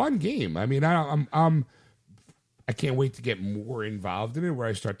a fun game. I mean, I can't wait to get more involved in it, where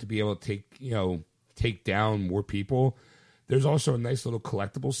I start to be able to take down more people. There's also a nice little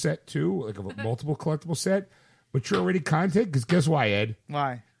collectible set too, like a multiple collectible set, mature-rated content. Because guess why, Ed?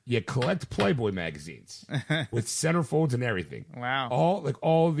 Why? You collect Playboy magazines with centerfolds and everything. Wow!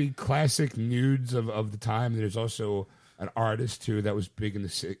 All the classic nudes of the time. There's also an artist too that was big in the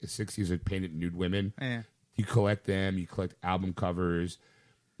 '60s that painted nude women. Yeah. You collect them. You collect album covers.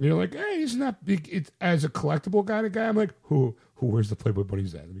 You're like, hey, isn't that big? It's as a collectible kind of guy. I'm like, who wears the Playboy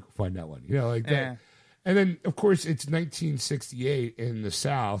bunnies at? Let me go find that one. Like that. Yeah. And then, of course, it's 1968 in the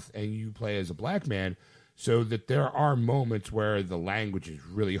South, and you play as a black man, so that there are moments where the language is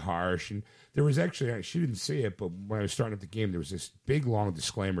really harsh. And there was actually, she didn't see it, but when I was starting up the game, there was this big, long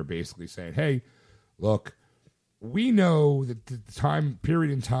disclaimer basically saying, hey, look, we know that the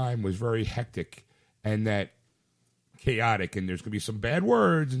period in time was very hectic and that chaotic, and there's going to be some bad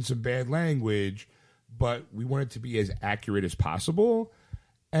words and some bad language, but we want it to be as accurate as possible.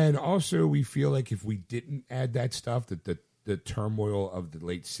 And also, we feel like if we didn't add that stuff, that the turmoil of the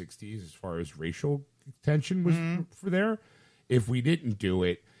late 60s as far as racial tension was for there, if we didn't do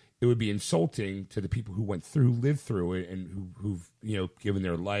it, it would be insulting to the people who lived through it, and who've given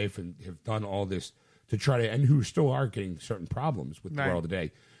their life and have done all this to try to, and who still are getting certain problems with the world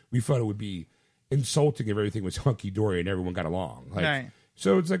today. We thought it would be insulting if everything was hunky-dory and everyone got along.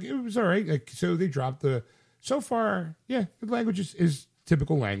 So it's like, it was all right. So they dropped so far, the language is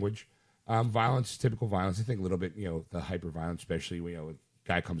typical language. Violence is typical violence. I think a little bit, the hyper-violence, especially when, a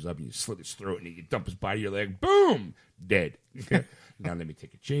guy comes up and you slit his throat and you dump his body, your leg, boom, dead. Now let me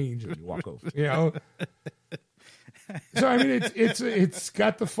take a change and you walk over, So, I mean, it's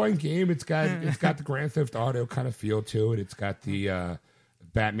got the fun game. It's got the Grand Theft Auto kind of feel to it. It's got the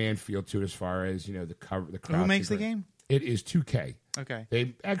Batman feel to it as far as, the cover, the crowd. Who makes the game? It is 2K. Okay.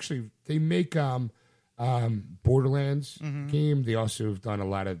 They make Borderlands game. They also have done a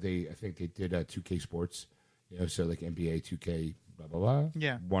lot of I think they did 2K Sports, so like NBA 2K, blah blah blah.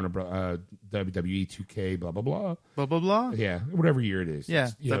 Yeah. Warner WWE 2K, blah blah blah. Blah blah blah. Yeah, whatever year it is. Yeah.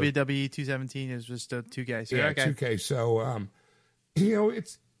 WWE 217 is just 2K. So yeah, 2K. So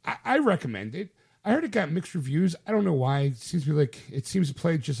I recommend it. I heard it got mixed reviews. I don't know why. It seems to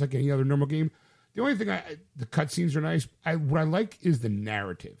play just like any other normal game. The only thing the cutscenes are nice. What I like is the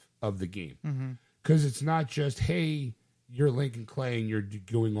narrative of the game. Because it's not just, hey, you're Link and Clay and you're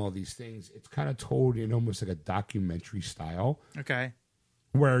doing all these things. It's kind of told in almost like a documentary style. Okay.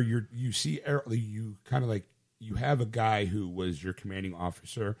 Where you have a guy who was your commanding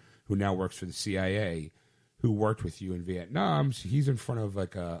officer who now works for the CIA, who worked with you in Vietnam. So he's in front of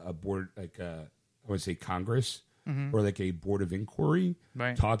like a board, like I would say Congress, or like a board of inquiry,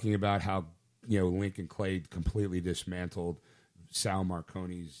 talking about how, Link and Clay completely dismantled Sal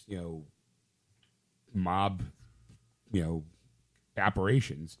Marconi's, mob,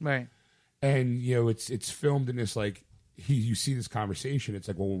 operations. Right. And, it's filmed in this, like, you see this conversation. It's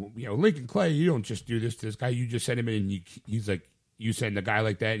like, well, Lincoln Clay, you don't just do this to this guy. You just send him in and he's like, you send a guy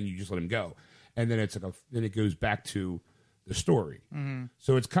like that and you just let him go. And then it's like, then it goes back to the story.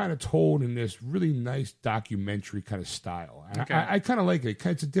 So it's kind of told in this really nice documentary kind of style. And I kind of like it.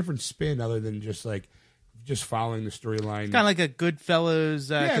 It's a different spin other than just following the storyline. It's kind of like a Goodfellas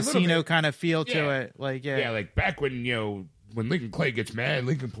casino kind of feel to it. Like like back when when Lincoln Clay gets mad,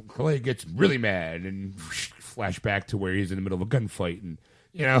 Lincoln Clay gets really mad, and flash back to where he's in the middle of a gunfight, and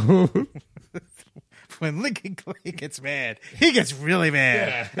when Lincoln Clay gets mad, he gets really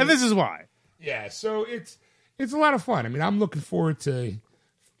mad, and this is why. Yeah, so it's a lot of fun. I mean, I'm looking forward to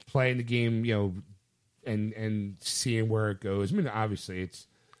playing the game, and seeing where it goes. I mean, obviously it's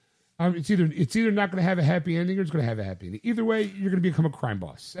either not going to have a happy ending or it's going to have a happy ending. Either way, you're going to become a crime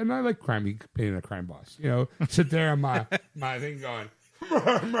boss. And I like being a crime boss. Sit there on my thing going,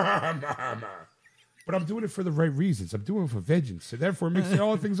 but I'm doing it for the right reasons. I'm doing it for vengeance. So therefore, it makes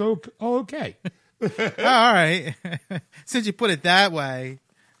all things all okay. All right. Since you put it that way,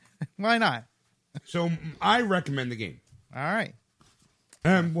 why not? So I recommend the game. All right.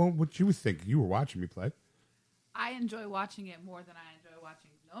 Well, what you would think? You were watching me play. I enjoy watching it more than I enjoy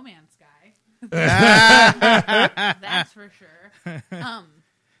watching No Man's Sky. That's for sure.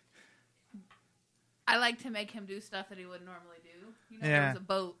 I like to make him do stuff that he wouldn't normally do. There was a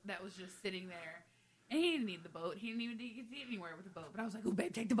boat that was just sitting there. And he didn't need the boat. He didn't even get anywhere with the boat. But I was like, "Oh,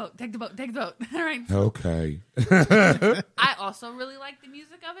 babe, take the boat, take the boat, take the boat." All right. Okay. I also really like the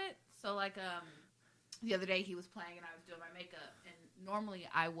music of it. So, like, the other day he was playing and I was doing my makeup. And normally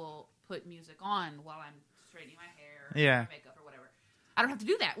I will put music on while I'm straightening my hair or my makeup or whatever. I don't have to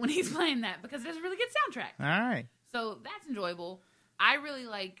do that when he's playing that because there's a really good soundtrack. All right. So that's enjoyable. I really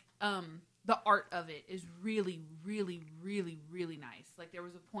like the art of it is really, really, really, really nice. Like, there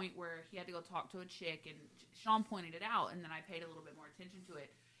was a point where he had to go talk to a chick, and Sean pointed it out, and then I paid a little bit more attention to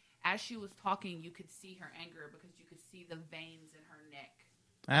it. As she was talking, you could see her anger because you could see the veins in her neck.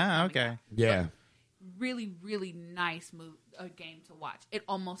 Ah, okay. Out. Yeah. So, really, really nice game to watch. It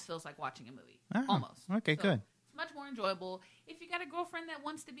almost feels like watching a movie. Oh, almost. Okay, so good. It's much more enjoyable. If you got a girlfriend that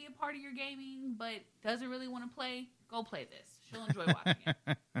wants to be a part of your gaming but doesn't really want to play, go play this. She'll enjoy watching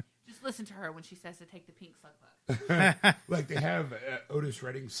it. Just listen to her when she says to take the pink slug bug. Like, they have Otis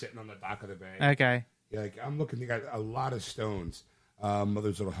Redding sitting on the dock of the bay. Okay. Yeah, like, I'm looking, they got a lot of stones.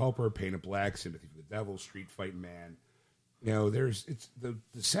 Mother's Little Helper, Painted Black, Sympathy for the Devil, Street Fighting Man. The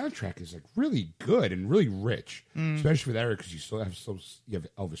soundtrack is like really good and really rich, especially for that era because you have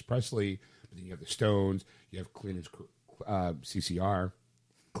Elvis Presley, but then you have the Stones, you have Creedence, CCR,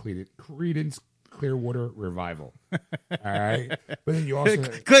 Creedence Clearwater Revival. All right, but then you also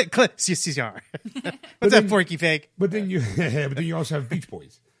CCR. What's that, Porky Pig? But then you also have Beach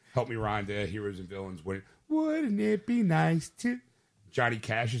Boys. Help Me Rhonda, Heroes and Villains. Wouldn't it be nice to? Johnny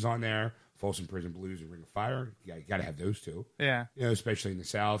Cash is on there. Folsom Prison Blues and Ring of Fire. You got to have those two. Yeah. Especially in the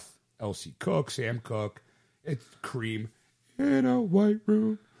South. L.C. Cook, Sam Cooke. It's Cream. In a white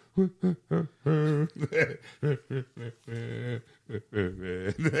room. So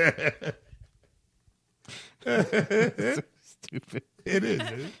stupid. It is.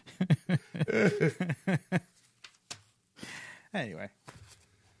 Anyway.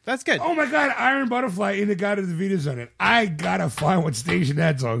 That's good. Oh my God, Iron Butterfly in the God of the Vita's on it. I gotta find what station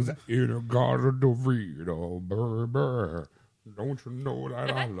that song is. In the God of the Vita, burr, burr. Don't you know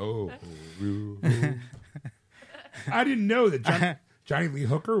that I love you? I didn't know that Johnny Lee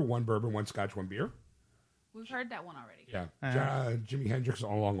Hooker, one bourbon, one scotch, one beer. We've heard that one already. Yeah. Jimi Hendrix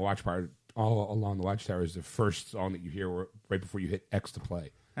All Along the Watchtower is the first song that you hear right before you hit X to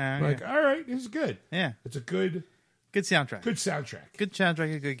play. Like, all right, this is good. Yeah. It's a good soundtrack. Good soundtrack. Good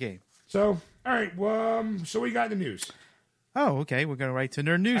soundtrack, a good game. So, all right. Well, so we got in the news. Oh, okay. We're going right to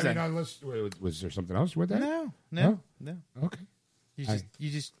nerd news then. Was there something else with that? No. Okay. You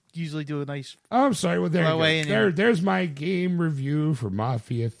just usually do a nice. Oh, I'm sorry. Well, there you go. There's my game review for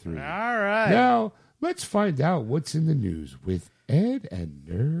Mafia 3. All right. Now, let's find out what's in the news with Ed and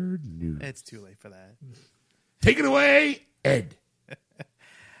Nerd News. It's too late for that. Take it away, Ed.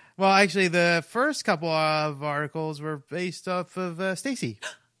 Well, actually, the first couple of articles were based off of Stacy.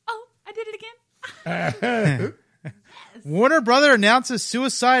 Oh, I did it again. Warner Brother announces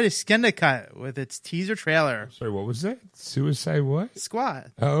Suicide Extended Cut with its teaser trailer. Sorry, what was that? Suicide what?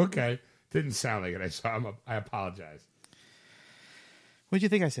 Squad. Oh, okay. Didn't sound like it. I apologize. What did you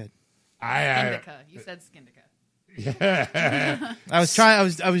think I said? Skindica. You said Skindica. Yeah. I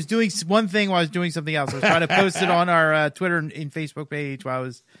was doing one thing while I was doing something else. I was trying to post it on our Twitter and Facebook page while I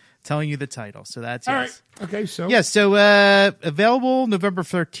was telling you the title. So that's all right. Okay, so so available November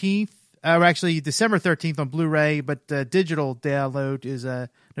 13th. Or actually December 13th on Blu-ray, but digital download is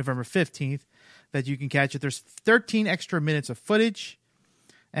November 15th that you can catch it. There's 13 extra minutes of footage,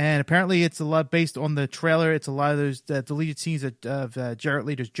 and apparently it's a lot based on the trailer. It's a lot of those deleted scenes of Jared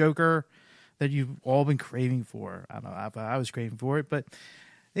Leto's Joker that you've all been craving for. I don't know. I was craving for it, but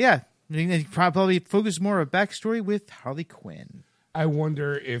yeah, they probably focus more on a backstory with Harley Quinn. I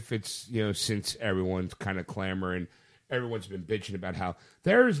wonder if it's, since everyone's kind of clamoring, everyone's been bitching about how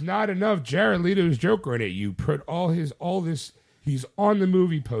there's not enough Jared Leto's Joker in it. You put all this, he's on the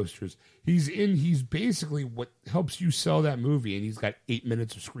movie posters. He's basically what helps you sell that movie, and he's got 8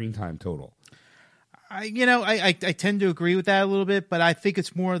 minutes of screen time total. I tend to agree with that a little bit, but I think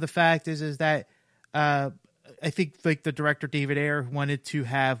it's more the fact is that I think like the director David Ayer wanted to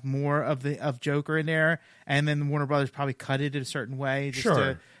have more of Joker in there, and then Warner Brothers probably cut it in a certain way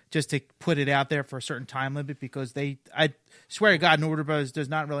just to put it out there for a certain time limit, because I swear to God, Warner Brothers does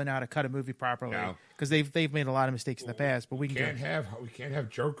not really know how to cut a movie properly, because they've made a lot of mistakes in the past. But we can't have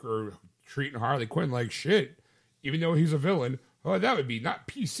Joker treating Harley Quinn like shit, even though he's a villain. Oh, that would be not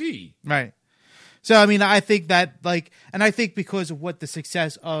PC, right? So, I mean, I think that, and I think because of what the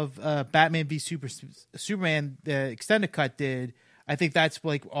success of Batman v Superman, the extended cut did, I think that's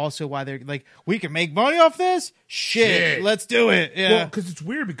like also why they're like, we can make money off this. Shit. Let's do it. Yeah. Well, because it's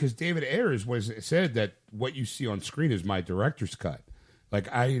weird because David Ayers said that what you see on screen is my director's cut. Like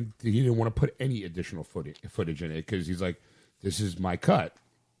he didn't want to put any additional footage in it because he's like, this is my cut.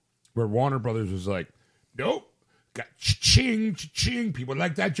 Where Warner Brothers was like, nope. Got cha-ching, cha-ching. People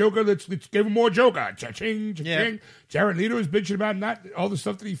like that Joker. Let's give him more Joker. Cha-ching, cha-ching. Yeah. Jared Leto is bitching about not all the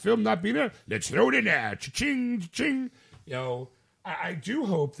stuff that he filmed not being there. Let's throw it in there. Cha-ching, cha-ching. You know, I do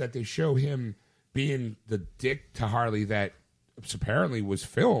hope that they show him being the dick to Harley that apparently was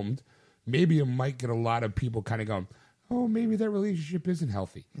filmed. Maybe it might get a lot of people kind of going, oh, maybe that relationship isn't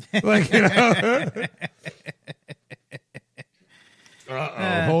healthy. Like, you know.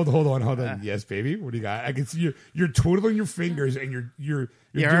 Hold on. Yes, baby. What do you got? I can see you're twiddling your fingers and you're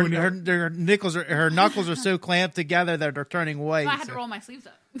doing her knuckles are so clamped together that they're turning white. I had to roll my sleeves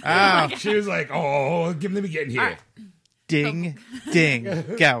up. Oh, she was like, "Oh, let me get in here." Right. Ding, ding,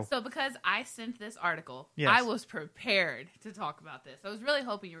 go. So because I sent this article, I was prepared to talk about this. I was really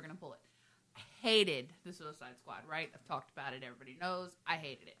hoping you were going to pull it. I hated the Suicide Squad. Right? I've talked about it. Everybody knows. I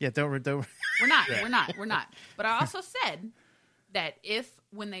hated it. Yeah, don't. We're not. But I also said that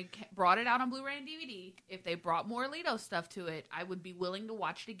when they brought it out on Blu-ray and DVD, if they brought more Leto stuff to it, I would be willing to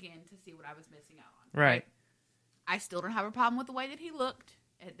watch it again to see what I was missing out on. Right. I still don't have a problem with the way that he looked.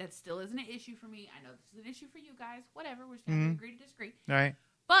 That still isn't an issue for me. I know this is an issue for you guys. Whatever. We're just going to agree to disagree. Right.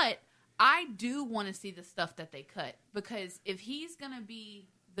 But I do want to see the stuff that they cut. Because if he's going to be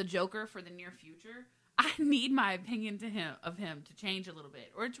the Joker for the near future, I need my opinion of him to change a little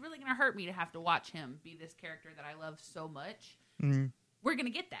bit. Or it's really going to hurt me to have to watch him be this character that I love so much. Mm-hmm. We're gonna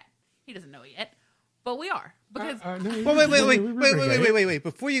get that. He doesn't know it yet, but we are because. Wait!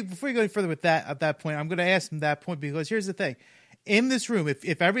 Before you go any further with that, at that point, I'm going to ask him that point because here's the thing: in this room,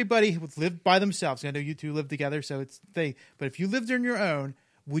 if everybody lived by themselves, I know you two live together, so it's they. But if you lived on your own,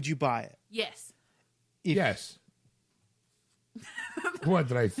 would you buy it? Yes. Yes. What,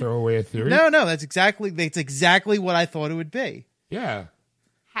 did I throw away a theory? No. That's exactly what I thought it would be. Yeah.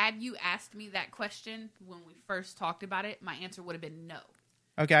 Had you asked me that question when we first talked about it, my answer would have been no.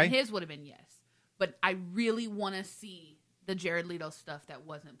 Okay. And his would have been yes. But I really want to see the Jared Leto stuff that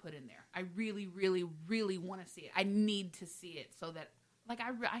wasn't put in there. I really, really, really want to see it. I need to see it so that, like,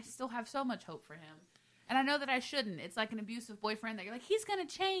 I still have so much hope for him. And I know that I shouldn't. It's like an abusive boyfriend that you're like, he's going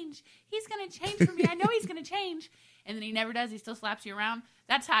to change. He's going to change for me. I know he's going to change. And then he never does. He still slaps you around.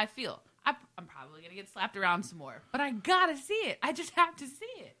 That's how I feel. I'm probably going to get slapped around some more. But I got to see it. I just have to see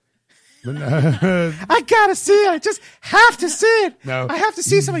it. I got to see it. I just have to see it. No. I have to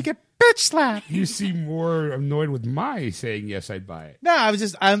see somebody get bitch slapped. You seem more annoyed with my saying, yes, I'd buy it. No,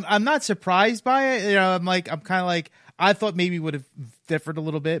 I'm not surprised by it. You know, I'm kind of like, I thought maybe would have differed a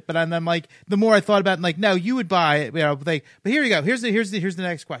little bit. But I'm like, the more I thought about it, I'm like, no, you would buy it. You know, but here you go. Here's the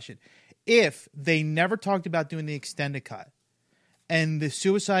next question. If they never talked about doing the extended cut, and the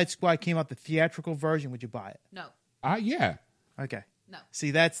Suicide Squad came out the theatrical version, would you buy it? No. Yeah. Okay. No.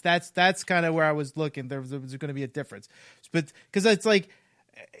 See, that's kind of where I was looking. There was going to be a difference, but because it's like,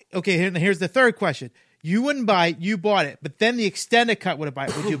 okay, here's the third question: you wouldn't buy it, you bought it, but then the extended cut would have bought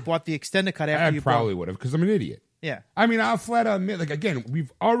it. Would you have bought the extended cut after you? Probably would have, because I'm an idiot. Yeah. I mean, I'll flat out admit, like, again,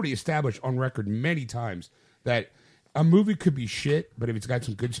 we've already established on record many times that a movie could be shit, but if it's got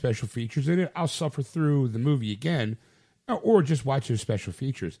some good special features in it, I'll suffer through the movie again. Or just watch their special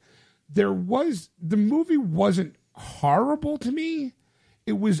features. The movie wasn't horrible to me.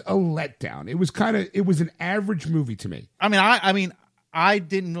 It was a letdown. It was an average movie to me. I mean, I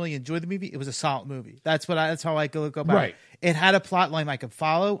didn't really enjoy the movie. It was a solid movie. That's how I go about it. It had a plot line I could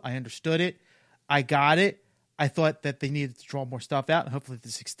follow. I understood it. I got it. I thought that they needed to draw more stuff out, and hopefully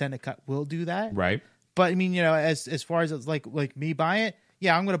this extended cut will do that. Right. But I mean, you know, as far as like me buying it,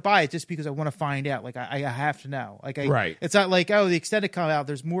 yeah, I'm going to buy it just because I want to find out. Like, I have to know. Like, right. It's not like, oh, the extended cut out.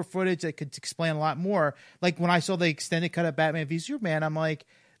 There's more footage that could explain a lot more. Like, when I saw the extended cut of Batman v Superman, I'm like,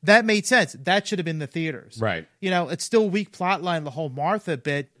 that made sense. That should have been the theaters. Right. You know, it's still a weak plot line, the whole Martha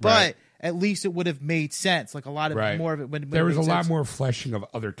bit, but at least it would have made sense. Like, a lot of more of it. When there was a lot sense. More fleshing of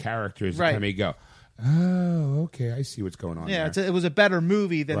other characters that made me go, oh, okay, I see what's going on. Yeah, it was a better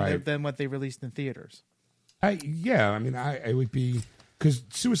movie than what they released in theaters. I would be... Because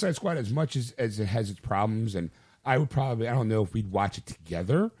Suicide Squad, as much as it has its problems, and I don't know if we'd watch it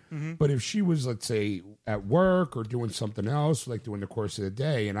together, but if she was, let's say, at work or doing something else, like during the course of the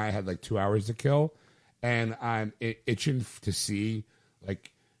day, and I had like 2 hours to kill, and I'm itching to see, like,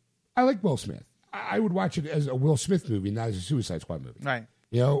 I like Will Smith. I would watch it as a Will Smith movie, not as a Suicide Squad movie. Right.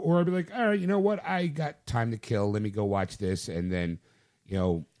 You know, or I'd be like, all right, you know what? I got time to kill. Let me go watch this, and then, you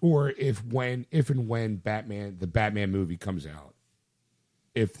know, or if and when the Batman movie comes out,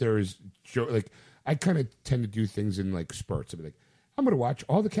 if there's like I kind of tend to do things in like spurts. I'll be like, I'm going to watch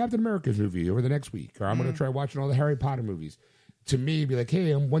all the Captain America's movie over the next week, or I'm going to try watching all the Harry Potter movies. To me, be like,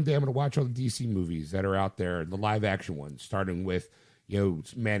 hey, one day I'm going to watch all the DC movies that are out there, the live action ones, starting with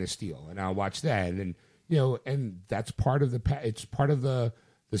Man of Steel, and I'll watch that, and then and that's part of it's part of the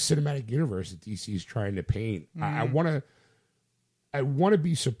cinematic universe that DC is trying to paint. I want to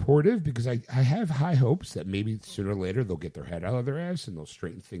be supportive because I have high hopes that maybe sooner or later they'll get their head out of their ass and they'll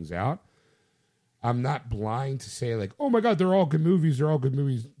straighten things out. I'm not blind to say like, oh my God, they're all good movies. They're all good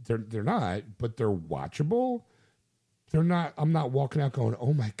movies. They're not, but they're watchable. They're not. I'm not walking out going,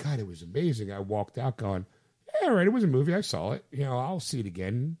 oh my God, it was amazing. I walked out going, yeah, all right, it was a movie. I saw it. I'll see it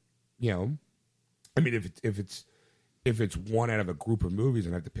again. I mean, if it's one out of a group of movies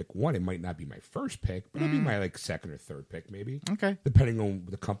and I have to pick one, it might not be my first pick, but it'll be my like second or third pick, maybe. Okay. Depending on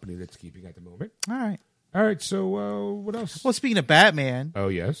the company that's keeping at the moment. All right. So what else? Well, speaking of Batman. Oh,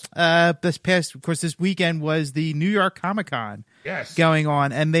 yes. This weekend was the New York Comic-Con. Yes. Going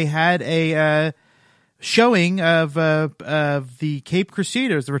on, and they had a showing of the Cape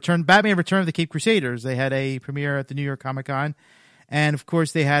Crusaders, Batman Return of the Cape Crusaders. They had a premiere at the New York Comic-Con. And, of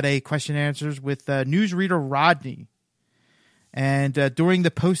course, they had a question and answers with newsreader Rodney. And during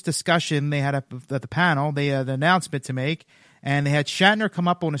the post-discussion, they had the panel, they had an announcement to make. And they had Shatner come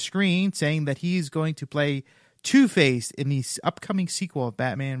up on a screen saying that he's going to play Two-Face in the upcoming sequel of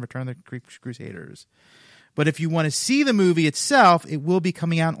Batman Return of the Cape Crusaders. But if you want to see the movie itself, it will be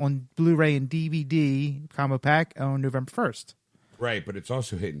coming out on Blu-ray and DVD combo pack on November 1st. Right, but it's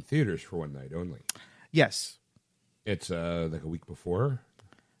also hitting theaters for one night only. Yes. It's like a week before.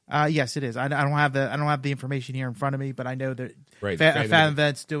 Yes, it is. I don't have the information here in front of me, but I know that Fan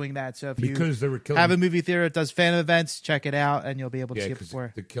Events doing that. So if have a movie theater that does Fan Events, check it out, and you'll be able to see it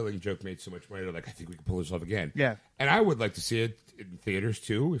before. The Killing Joke made so much money. They're like, I think we can pull this off again. Yeah, and I would like to see it in theaters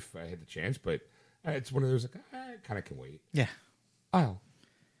too if I had the chance, but it's one of those like I kind of can wait. Yeah, I'll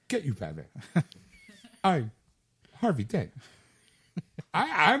get you, Batman. I'm Harvey Dent.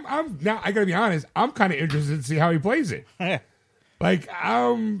 I'm now. I gotta be honest. I'm kind of interested to see how he plays it. Like,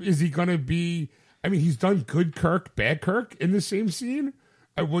 is he gonna be? I mean, he's done good Kirk, bad Kirk in the same scene.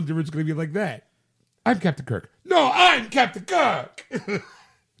 I wonder if it's gonna be like that. I'm Captain Kirk. No, I'm Captain Kirk.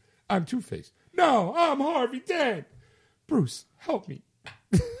 I'm Two-Face. No, I'm Harvey Dent. Bruce, help me.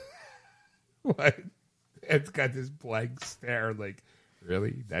 What? It's got this blank stare. Like,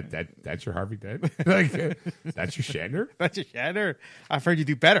 really? That's your Harvey Dent? Like, that's your Shatner? That's your Shatner? I've heard you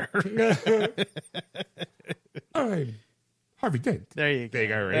do better. I'm Harvey Dent. There you go.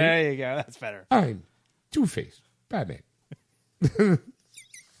 Right? There you go. That's better. I'm Two-Face. Batman.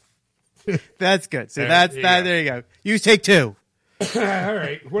 That's good. So that's that. There you go. You take two. All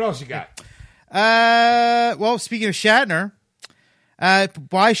right. What else you got? Well, speaking of Shatner,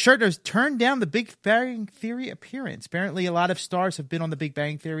 why Shatner's turned down the Big Bang Theory appearance. Apparently, a lot of stars have been on the Big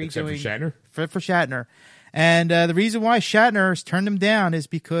Bang Theory. Except for Shatner? For Shatner. And the reason why Shatner's turned him down is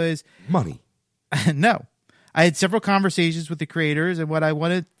because... money. No. I had several conversations with the creators and what I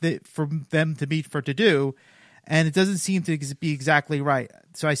wanted for them to do, and it doesn't seem to be exactly right.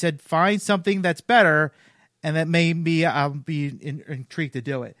 So I said, find something that's better, and that maybe I'll be intrigued to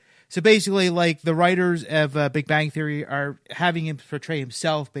do it. So basically, like, the writers of Big Bang Theory are having him portray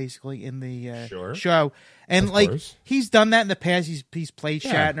himself, basically, in the show. And, of course. He's done that in the past. He's played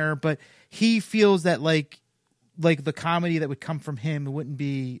Shatner, but he feels that, like the comedy that would come from him wouldn't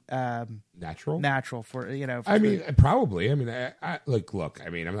be natural for I mean, probably. I mean, I look. I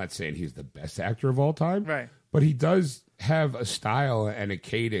mean, I'm not saying he's the best actor of all time, right? But he does have a style and a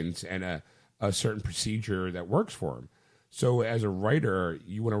cadence and a certain procedure that works for him. So as a writer,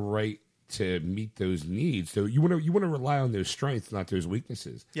 you want to write to meet those needs. So you want to rely on those strengths, not those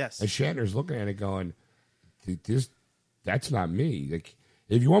weaknesses. Yes. And Shatner's looking at it, going, "That's not me. Like,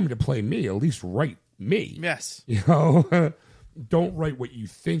 if you want me to play me, at least write me." Yes. Don't write what you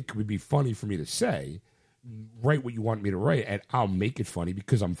think would be funny for me to say. Write what you want me to write, and I'll make it funny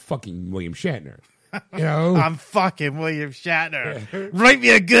because I'm fucking William Shatner. I'm fucking William Shatner. Write me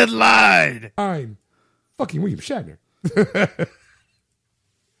a good line. I'm fucking William Shatner.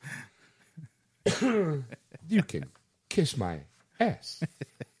 You can kiss my ass.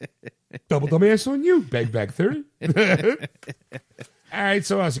 Double dumbass on you, Bag Bag Theory. All right,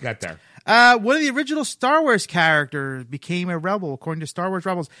 so what else you got there? One of the original Star Wars characters became a rebel, according to Star Wars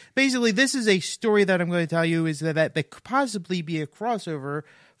Rebels. Basically, this is a story that I'm going to tell you is that there could possibly be a crossover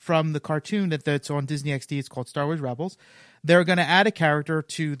from the cartoon that's on Disney XD. It's called Star Wars Rebels. They're going to add a character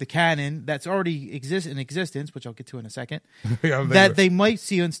to the canon that's already in existence, which I'll get to in a second, that they might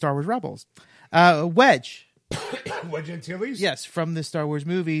see in Star Wars Rebels. Wedge Wedge Antilles? Yes, from the Star Wars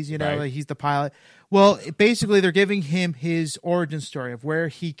movies. You know, Right. like he's the pilot. Well, basically, they're giving him his origin story of where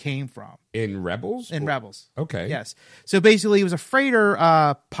he came from. In Rebels? In Rebels. Okay. Yes. So basically, he was a freighter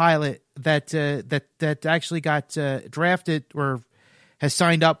pilot that actually got drafted or has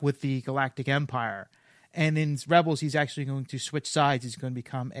signed up with the Galactic Empire. And in Rebels, he's actually going to switch sides. He's going to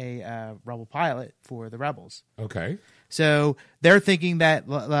become a Rebel pilot for the Rebels. Okay. So they're thinking that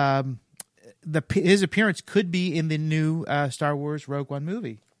his appearance could be in the new Star Wars Rogue One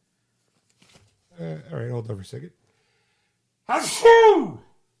movie. All right, hold on for a second. Achoo!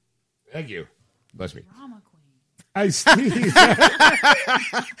 Thank you. Bless me. Drama queen. I sneeze.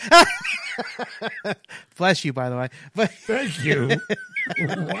 Bless you, by the way. But Thank you.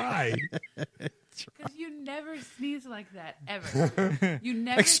 Why? Because you never sneeze like that, ever. You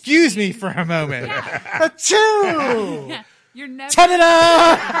never excuse me sneeze. for a moment. Yeah. Achoo! Yeah. You're never Ta-da!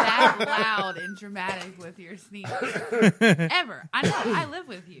 that loud and dramatic with your sneeze. Ever. I know. I live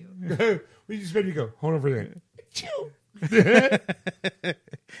with you. We just made you go, hold on for a minute.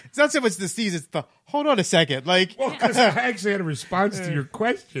 It's not so much the sneeze, it's the hold on a second. Like, Well, because I actually had a response to your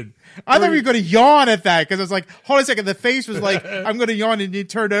question. I thought you were going to yawn at that because I was like, hold on a second. The face was like, I'm going to yawn, and you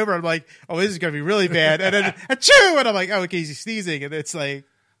turned over. I'm like, oh, this is going to be really bad. And then, achoo! And I'm like, oh, okay, he's sneezing. And it's like,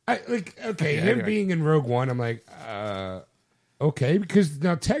 him anyway. being in Rogue One, I'm like, okay, because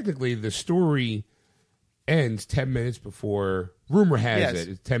now technically the story ends 10 minutes before, rumor has Yes.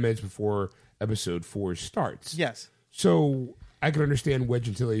 it's 10 minutes before episode 4 starts. yes. So I can understand Wedge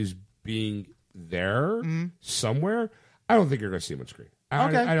Antilles being there somewhere. I don't think you're going to see him on screen.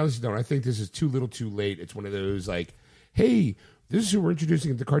 Okay. I honestly don't. I think this is too little too late. It's one of those like, hey, this is who we're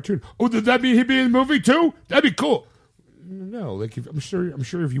introducing in the cartoon. Oh, does that mean he'd be in the movie too? That'd be cool. No, like I'm sure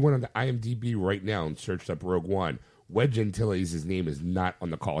if you went on the IMDb right now and searched up Rogue One, Wedge Antilles' his name is not on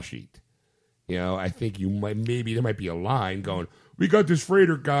the call sheet. You know, I think there might be a line going, we got this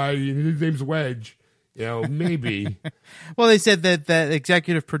freighter guy and his name's Wedge. You know, maybe. Well, they said that the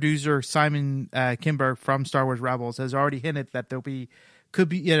executive producer Simon Kinberg from Star Wars Rebels has already hinted that could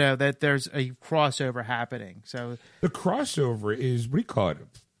be that there's a crossover happening. So The crossover is, what do you call it?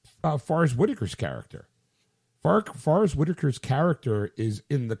 Forrest Whitaker's character. Forrest Whitaker's character is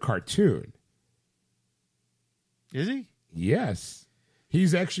in the cartoon. is he? Yes.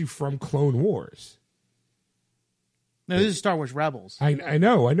 He's actually from Clone Wars. No, this is Star Wars Rebels. I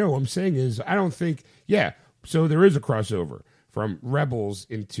know. What I'm saying is, I don't think, so there is a crossover from Rebels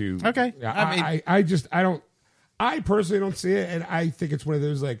into. Okay. I personally don't see it, and I think it's one of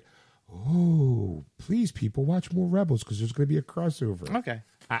those like, oh, please, people, watch more Rebels because there's going to be a crossover. Okay.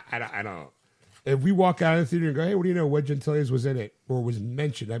 I don't. If we walk out of the theater and go, hey, what do you know? Wedge Antilles was in it or was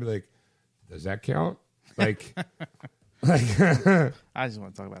mentioned, I'd be like, does that count? Like, I just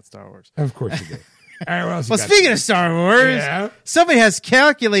want to talk about Star Wars. of course you do. All right, what else you Well, got? speaking of Star Wars, Yeah. somebody has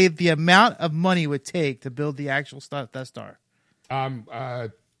calculated the amount of money it would take to build the actual Death Star.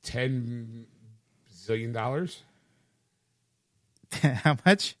 $10 zillion. How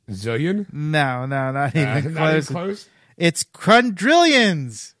much? Zillion? No, not even Not even close. close? It's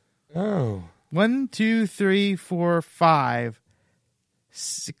quadrillions. Oh. 1, 2, 3, 4, 5,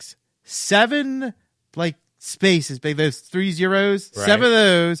 6, 7, like spaces, big. Those 3 zeros, Right. 7 of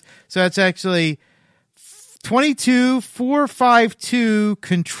those. So that's actually 22,452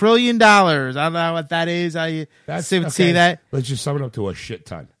 quadrillion dollars. I don't know what that is. I would see that. Let's just sum it up to a shit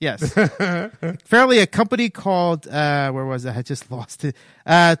ton. Yes. Apparently, a company called where was it? I just lost it.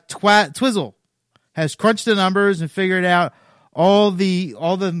 Twizzle has crunched the numbers and figured out all the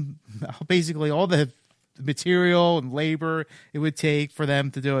material and labor it would take for them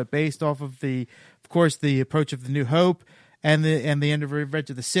to do it, based off of the approach of the New Hope and the end of Revenge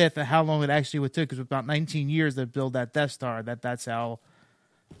of the Sith, and how long it actually would take. Because it was about 19 years to build that Death Star. That's how,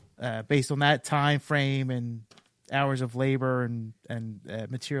 based on that time frame and hours of labor and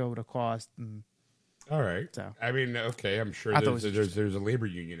material would have cost. And All right. So. I mean, okay, I'm sure I thought it was there's a labor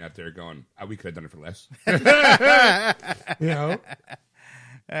union out there going, we could have done it for less.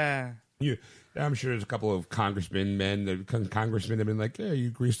 I'm sure there's a couple of congressmen have been like, yeah,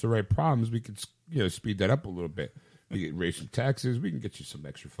 you greased the right problems. We could, speed that up a little bit. We can raise some taxes. We can get you some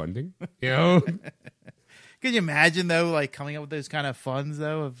extra funding. Could you imagine though, like coming up with those kind of funds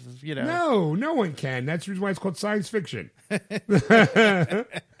though? Of No, no one can. That's the reason why it's called science fiction.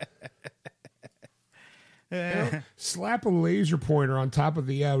 Slap a laser pointer on top of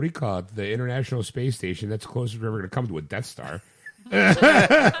the what do you call it? The International Space Station. That's the closest we're ever going to come to a Death Star.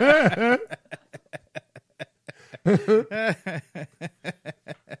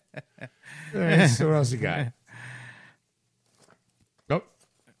 All right, so what else you got? Nope.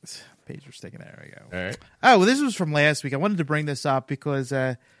 Pages interesting. There we go. All right. Oh, well, this was from last week. I wanted to bring this up because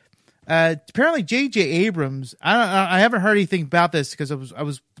apparently J.J. Abrams. I haven't heard anything about this because I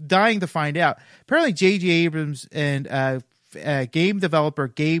was dying to find out. Apparently, J.J. Abrams and game developer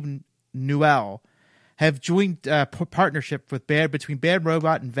Gabe Newell have joined partnership between Bad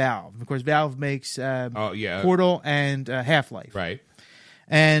Robot and Valve. Of course, Valve makes Portal and Half-Life. Right.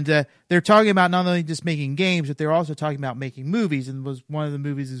 And they're talking about not only just making games, but they're also talking about making movies. And one of the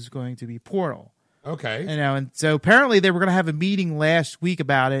movies is going to be Portal. Okay. And so apparently they were going to have a meeting last week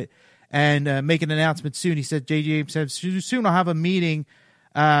about it and make an announcement soon. He said, J.J. said, soon I'll have a meeting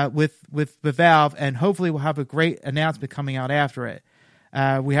with Valve, and hopefully we'll have a great announcement coming out after it.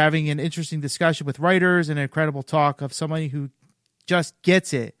 We're having an interesting discussion with writers and an incredible talk of somebody who just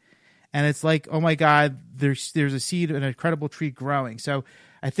gets it. And it's like, oh my God, there's a seed, an incredible tree growing. So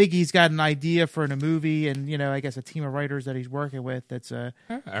I think he's got an idea for a movie, and I guess a team of writers that he's working with that's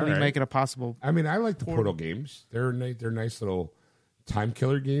really making a possible. I mean, I like the Portal games. They're nice little time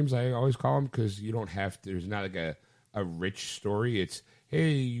killer games. I always call them because you don't have to. There's not like a rich story. It's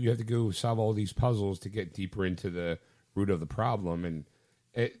hey, you have to go solve all these puzzles to get deeper into the root of the problem. And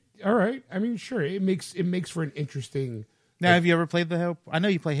all right, I mean, sure, it makes for an interesting. Now, have you ever played I know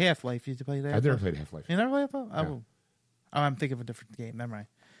you play Half-Life. You play that? I've never played Half-Life. You never played Half-Life? No. I'm thinking of a different game. Never mind.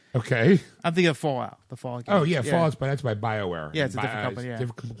 Okay. I'm thinking of Fallout. The Fallout game. Oh, yeah, Fallout's, but that's by BioWare. Yeah, it's a different company. Yeah.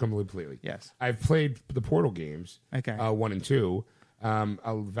 Different completely. Yes. I've played the Portal games. Okay. 1 and 2.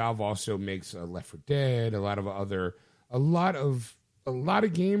 Valve also makes Left 4 Dead, a lot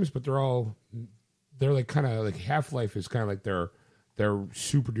of games, but they're like kind of like Half-Life is kind of like their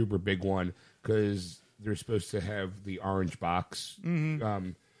super duper big one because they're supposed to have the orange box,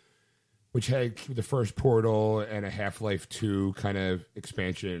 which had the first Portal and a Half-Life 2 kind of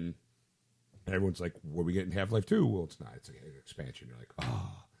expansion. And everyone's like, what are we getting Half-Life 2? Well, it's not. It's like an expansion. You're like,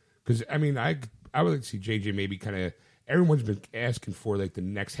 oh. Because, I mean, I would like to see JJ maybe kind of, everyone's been asking for like the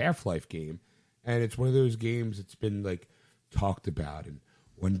next Half-Life game. And it's one of those games that's been like talked about, and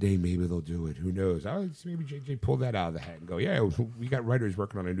one day maybe they'll do it. Who knows? I would maybe JJ pull that out of the hat and go, yeah, we got writers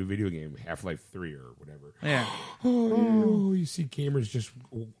working on a new video game, Half-Life 3 or whatever. Yeah. Oh, you see gamers just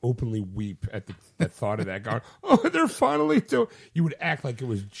openly weep at the thought of that. Going, oh, they're finally doing. You would act like it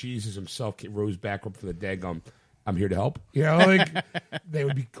was Jesus himself rose back up from the dead, going, I'm here to help. Like they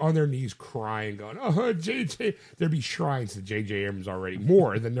would be on their knees crying, going, "Oh, JJ!" There'd be shrines to JJ Abrams already,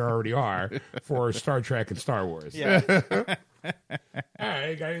 more than there already are for Star Trek and Star Wars. Yeah. All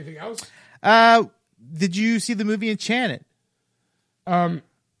right, got anything else? Did you see the movie Enchanted? I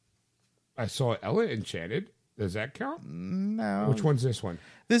saw Ella Enchanted. Does that count? No. Which one's this one?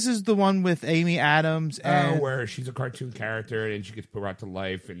 This is the one with Amy Adams. Where she's a cartoon character and she gets brought to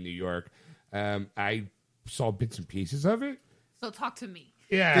life in New York. I saw bits and pieces of it. So talk to me.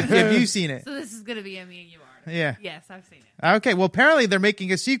 Yeah. Have you seen it? So this is going to be a me and you article. Yeah. Yes, I've seen it. Okay, well, apparently they're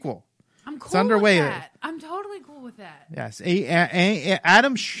making a sequel. I'm cool it's underway. with that. I'm totally cool with that. Yes.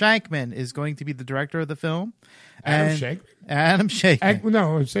 Adam Shankman is going to be the director of the film. Adam Shankman? Adam Shankman.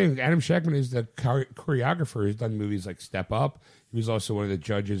 No, I'm saying Adam Shankman is the choreographer who's done movies like Step Up. He was also one of the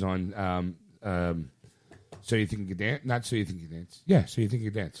judges on So You Think You Can Dance? Not So You Think You Can Dance. Yeah, So You Think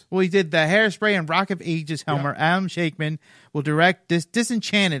You Can Dance. Well, he did the Hairspray and Rock of Ages. Helmer. Yeah. Adam Shankman will direct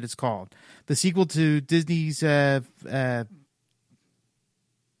Disenchanted, it's called. The sequel to Disney's...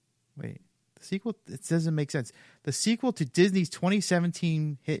 Wait, the sequel? It doesn't make sense. The sequel to Disney's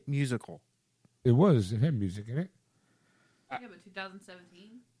 2017 hit musical. It was. It had music in it. Yeah, but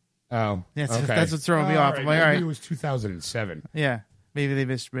 2017? Oh, yeah, okay. That's what's throwing me off. I'm like, all right. Maybe it was 2007. Yeah, maybe they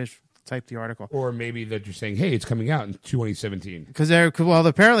mistyped the article. Or maybe that you're saying, hey, it's coming out in 2017. Because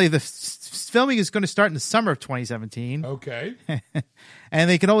apparently the filming is going to start in the summer of 2017. Okay. And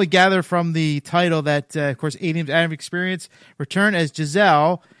they can only gather from the title that, of course, Adam Experience return as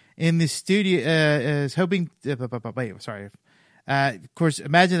Giselle in the studio is hoping. Wait, sorry. Of course,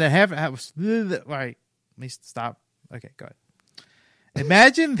 imagine that right. Let me stop. Okay, go ahead.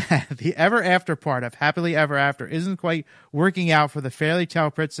 Imagine that the ever after part of Happily Ever After isn't quite working out for the fairy tale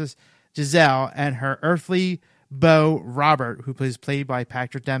princess Giselle and her earthly beau Robert, who is played by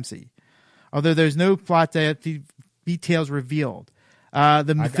Patrick Dempsey. Although there's no plot details revealed. I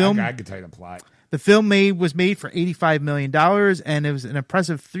can tell you the plot. The film was made for $85 million, and it was an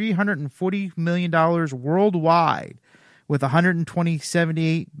impressive $340 million worldwide, with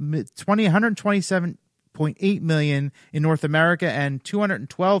 $127.8 million in North America and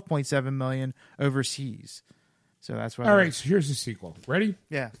 $212.7 million overseas. So that's what. All right, so here's the sequel. Ready?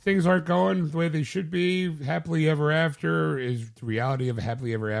 Yeah. Things aren't going the way they should be. Happily Ever After is the reality of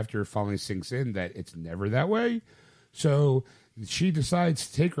Happily Ever After finally sinks in that it's never that way. So she decides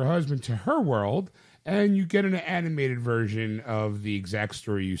to take her husband to her world, and you get an animated version of the exact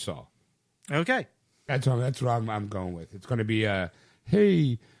story you saw. Okay. That's what I'm going with. It's going to be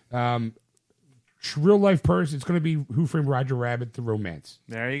real life person. It's going to be Who Framed Roger Rabbit, the romance.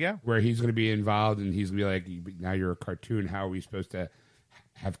 There you go. Where he's going to be involved, and he's going to be like, now you're a cartoon. How are we supposed to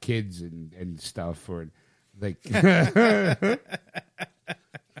have kids and stuff? Or like, draw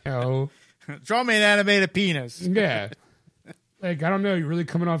me an animated penis. Yeah. Like, I don't know. You're really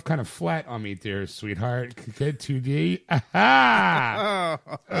coming off kind of flat on me there, sweetheart. Get 2D. Aha!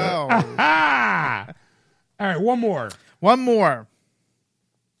 Aha! All right, one more. Oh,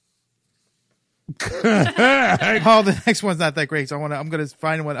 the next one's not that great, so I'm going to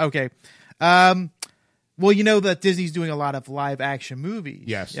find one. Okay. Well, you know that Disney's doing a lot of live action movies.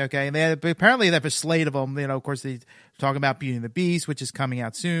 Yes. Okay. And apparently they have a slate of them. Of course, they're talking about Beauty and the Beast, which is coming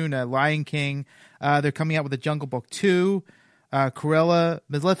out soon. Lion King. They're coming out with The Jungle Book 2. Cruella,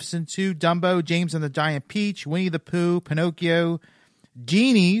 Maleficent 2, Dumbo, James and the Giant Peach, Winnie the Pooh, Pinocchio,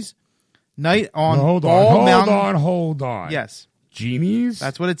 Genies, Night on Bald Mountain. Hold on. Yes. Genies?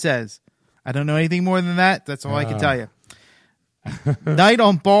 That's what it says. I don't know anything more than that. That's all I can tell you. Night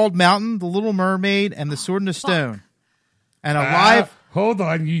on Bald Mountain, The Little Mermaid, and The Sword and the Stone. And a live... Hold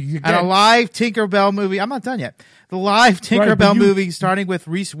on. And a live Tinkerbell movie. I'm not done yet. The live Tinkerbell movie starting with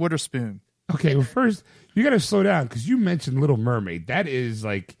Reese Witherspoon. Okay, well, first... You got to slow down because you mentioned Little Mermaid. That is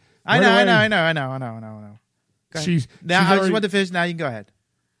like I know. She's I just want to finish. Now you can go ahead.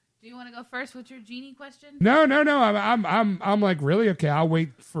 Do you want to go first with your genie question? No. I'm like, really? Okay, I'll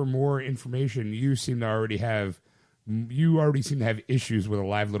wait for more information. You seem to already have issues with a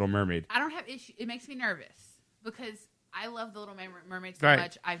live Little Mermaid. I don't have issues. It makes me nervous because I love the Little Mermaid so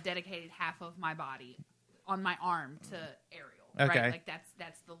much. I've dedicated half of my body on my arm to Ariel. Okay. Right? Like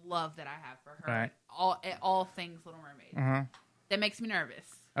that's the love that I have for her. Right. All things Little Mermaid. Uh-huh. That makes me nervous.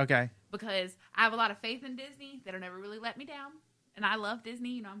 Okay. Because I have a lot of faith in Disney. That'll never really let me down. And I love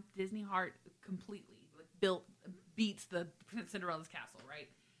Disney. You know, I'm Disney heart completely. Beats the Cinderella's castle, right?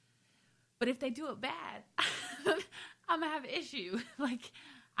 But if they do it bad, I'm gonna have an issue. Like,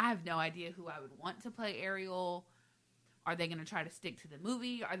 I have no idea who I would want to play Ariel. Are they going to try to stick to the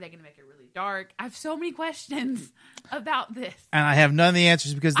movie? Are they going to make it really dark? I have so many questions about this. And I have none of the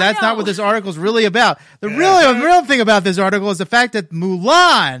answers because that's not what this article is really about. The real thing about this article is the fact that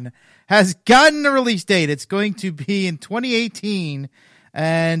Mulan has gotten a release date. It's going to be in 2018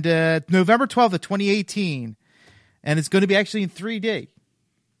 and November 12th of 2018. And it's going to be actually in 3D.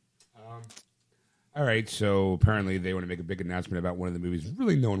 All right, so apparently they want to make a big announcement about one of the movies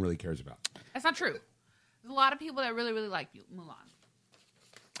really no one really cares about. That's not true. There's a lot of people that really, really like Mulan.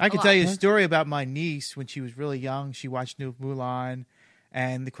 I can tell you a story about my niece when she was really young. She watched New Mulan,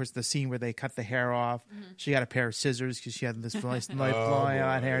 and of course the scene where they cut the hair off. Mm-hmm. She got a pair of scissors because she had this nice blowing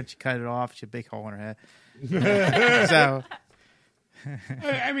out hair, and she cut it off. She had a big hole in her head. So,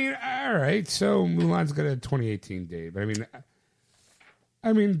 I mean, all right. So Mulan's got a 2018 date, but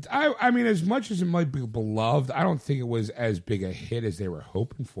I mean, as much as it might be beloved, I don't think it was as big a hit as they were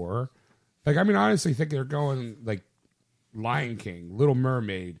hoping for. Like, I mean, honestly, I think they're going like Lion King, Little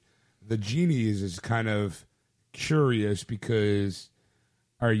Mermaid, the Genies is kind of curious because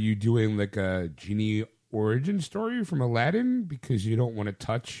are you doing like a genie origin story from Aladdin because you don't want to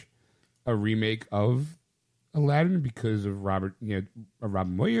touch a remake of Aladdin because of Robin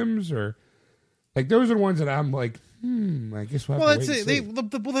Williams, or like those are the ones that I'm like, I guess we'll have to wait and see.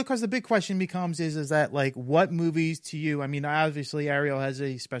 Because the big question becomes is that like what movies to you? I mean, obviously Ariel has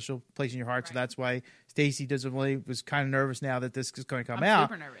a special place in your heart, so that's why Stacy was kind of nervous now that this is going to come out.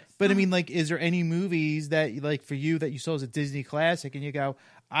 Super nervous. But I mean, like, is there any movies that like for you that you saw as a Disney classic and you go,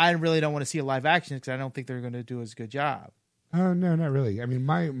 I really don't want to see a live action because I don't think they're going to do as good job? No, not really. I mean,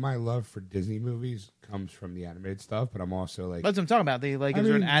 my love for Disney movies comes from the animated stuff, but I'm also like that's what I'm talking about. Is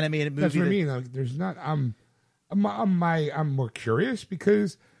there an animated movie? That's what I mean. Like, there's not. I'm more curious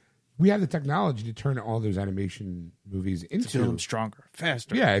because we have the technology to turn all those animation movies into them stronger,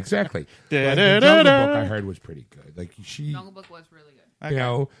 faster. Yeah, exactly. Like the Jungle Book I heard was pretty good. Like Jungle Book was really good. Okay. You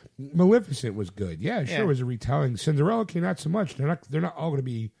know, Maleficent was good. Yeah, sure, it was a retelling. Cinderella came out so much. They're not all going to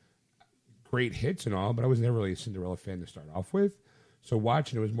be great hits and all, but I was never really a Cinderella fan to start off with. So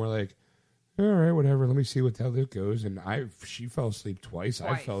watching it was more like, all right, whatever. Let me see what the hell this goes. And she fell asleep twice.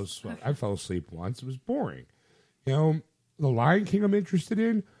 I fell asleep once. It was boring. You know, The Lion King I'm interested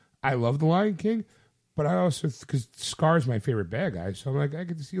in. I love The Lion King, but I also, because Scar's my favorite bad guy, so I'm like, I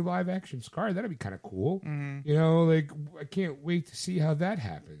get to see a live action Scar. That'd be kind of cool. Mm-hmm. You know, like, I can't wait to see how that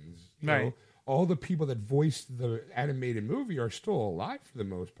happens. You know, all the people that voiced the animated movie are still alive for the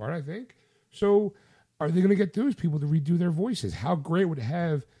most part, I think. So are they going to get those people to redo their voices? How great would it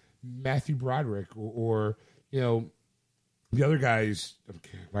have Matthew Broderick or the other guys?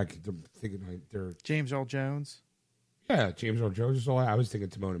 I'm thinking they're James Earl Jones. Yeah, James Earl Jones is all. I was thinking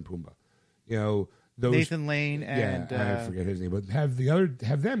Timon and Pumbaa. Those, Nathan Lane and I forget his name, but have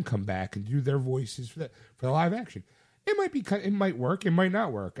them come back and do their voices for the live action. It might work, it might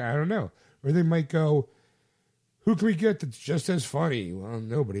not work. I don't know. Or they might go, who can we get that's just as funny? Well,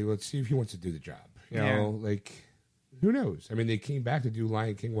 nobody. Let's see if he wants to do the job. Who knows? I mean, they came back to do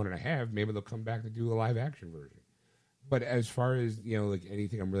Lion King 1.5. Maybe they'll come back to do a live action version. But as far as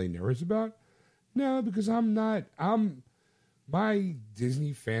anything I'm really nervous about, no, because my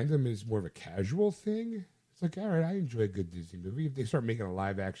Disney fandom is more of a casual thing. It's like, all right, I enjoy a good Disney movie. If they start making a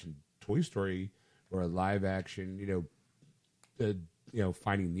live action Toy Story or a live action,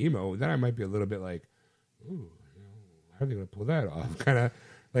 Finding Nemo, then I might be a little bit like, ooh, how are they going to pull that off? Kind of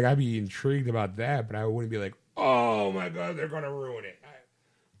like I'd be intrigued about that, but I wouldn't be like, oh my God, they're going to ruin it.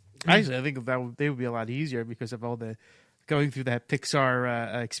 Actually, I think they would be a lot easier because of all the going through that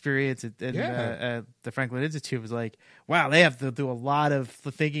Pixar experience and the Franklin Institute was like, wow, they have to do a lot of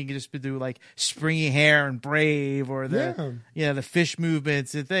thinking just to do like Springy Hair and Brave or the the fish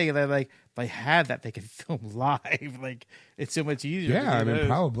movements and thing. And they're like, if I had that, they could film live. Like it's so much easier. Yeah, I mean,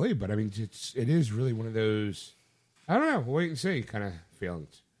 probably, but I mean, it is really one of those. I don't know. Wait and see kind of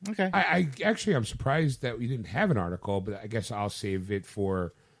feelings. Okay. I'm surprised that we didn't have an article, but I guess I'll save it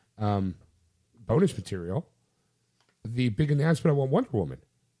for bonus material. The big announcement about Wonder Woman.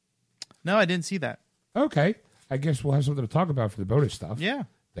 No, I didn't see that. Okay. I guess we'll have something to talk about for the bonus stuff. Yeah.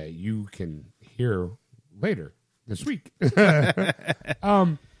 That you can hear later this week. In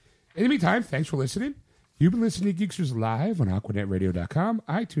the meantime, thanks for listening. You've been listening to Geeksters Live on AquanetRadio.com,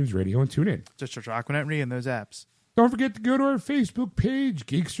 iTunes Radio, and TuneIn. Just search Aquanet Radio in those apps. Don't forget to go to our Facebook page,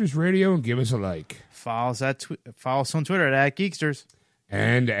 Geeksters Radio, and give us a like. Follow us on Twitter at Geeksters.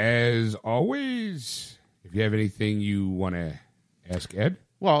 And as always, if you have anything you want to ask Ed.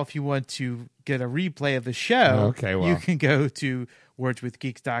 Well, if you want to get a replay of the show, you can go to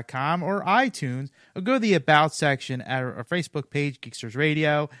wordswithgeeks.com or iTunes, or go to the About section at our Facebook page, Geeksters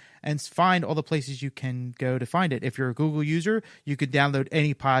Radio, and find all the places you can go to find it. If you're a Google user, you could download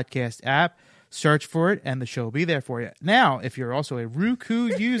any podcast app, search for it, and the show will be there for you. Now, if you're also a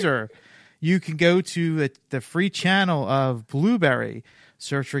Roku user, you can go to the free channel of Blueberry,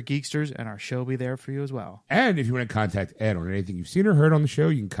 search for Geeksters, and our show will be there for you as well. And if you want to contact Ed on anything you've seen or heard on the show,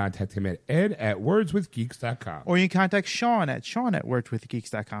 you can contact him at ed@wordswithgeeks.com. Or you can contact Sean at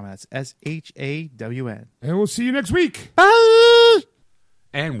wordswithgeeks.com. That's SHAWN. And we'll see you next week. Bye!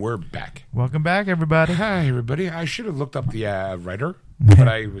 And we're back. Welcome back, everybody. Hi, everybody. I should have looked up the writer, but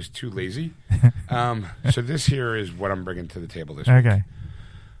I was too lazy. So this here is what I'm bringing to the table this week. Okay.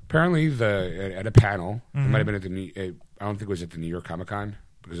 Apparently, at a panel, it might have been at I don't think it was at the New York Comic Con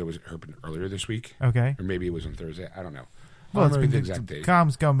because it was happened earlier this week. Okay. Or maybe it was on Thursday. I don't know. Well, it's been the exact date.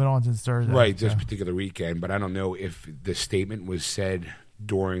 Com's coming on since Thursday. Right, this particular weekend. But I don't know if the statement was said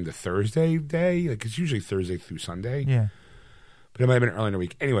during the Thursday day. Like, it's usually Thursday through Sunday. Yeah. But it might have been earlier in the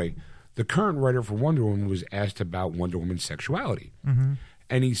week. Anyway, the current writer for Wonder Woman was asked about Wonder Woman's sexuality. Mm-hmm.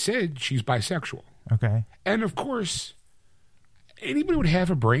 And he said she's bisexual. Okay. And, of course, anybody with half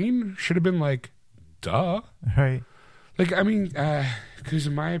a brain should have been like, duh. Right. Like, I mean, because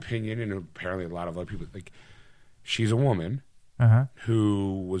in my opinion, and apparently a lot of other people, like, she's a woman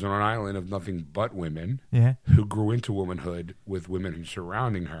who was on an island of nothing but women, who grew into womanhood with women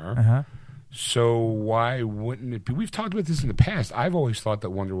surrounding her. So why wouldn't it be? We've talked about this in the past. I've always thought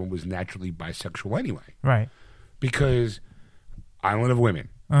that Wonder Woman was naturally bisexual anyway. Right. Because island of women.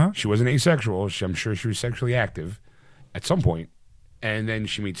 She wasn't asexual. I'm sure she was sexually active at some point. And then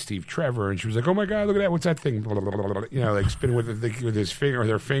she meets Steve Trevor, and she was like, "Oh my God, look at that! What's that thing?" Blah, blah, blah, blah, blah. You know, like spinning with his finger, or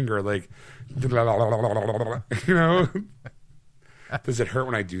their finger, like, blah, blah, blah, blah, blah, blah. You know. Does it hurt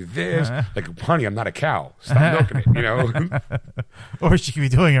when I do this? Like, honey, I'm not a cow. Stop milking it. You know. Or she could be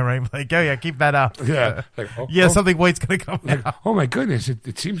doing it right. Like, oh yeah, keep that up. Yeah. Like, something white's gonna come out. Oh my goodness,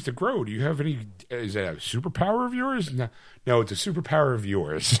 it seems to grow. Do you have any? Is that a superpower of yours? No, it's a superpower of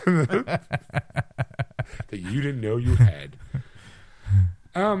yours that you didn't know you had.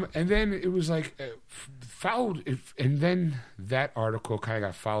 And then it was like and then that article kind of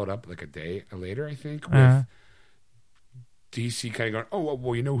got followed up like a day later, I think, with DC kind of going, "Oh,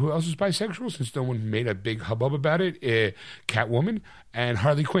 well, you know who else is bisexual? Since no one made a big hubbub about it, Catwoman and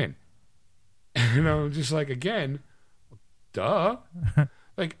Harley Quinn." You know, just like, again, duh.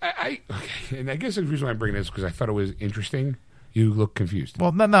 Like, okay, and I guess the reason why I'm bringing this is because I thought it was interesting. You look confused.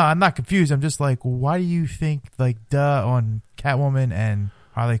 Well, no, I'm not confused. I'm just like, why do you think like duh on Catwoman and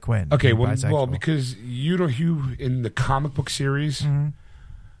Harley Quinn. Okay, well, because you in the comic book series,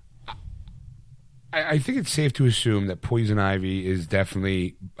 I think it's safe to assume that Poison Ivy is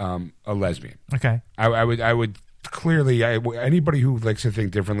definitely a lesbian. Okay, I would clearly anybody who likes to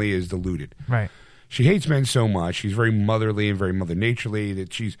think differently is deluded. Right. She hates men so much. She's very motherly and very mother naturely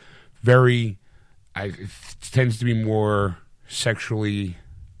that she's very. Tends to be more sexually.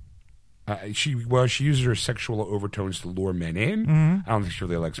 She uses her sexual overtones to lure men in. I don't think she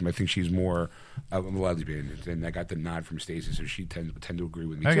really likes them. I think she's more of a lesbian, and I got the nod from Stacey, so she tend to agree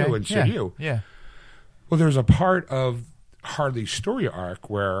with me too, and so do you. Yeah. Well, there's a part of Harley's story arc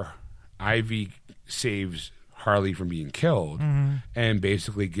where Ivy saves Harley from being killed, and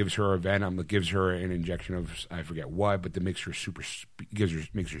basically gives her a venom that gives her an injection of I forget what, but that makes her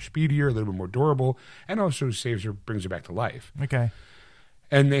makes her speedier, a little bit more durable, and also saves her, brings her back to life. Okay.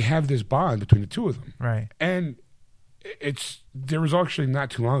 And they have this bond between the two of them, right? And there was actually not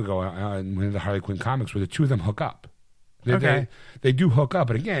too long ago in one of the Harley Quinn comics where the two of them hook up. They do hook up,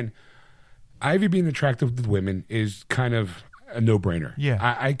 but again, Ivy being attractive to women is kind of a no-brainer.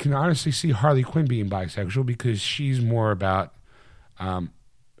 Yeah, I can honestly see Harley Quinn being bisexual because she's more about.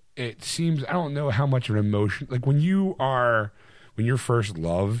 It seems I don't know how much of an emotion like when your first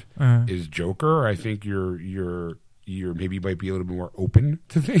love is Joker. I think you're maybe might be a little bit more open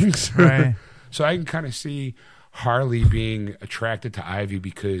to things. Right. So I can kind of see Harley being attracted to Ivy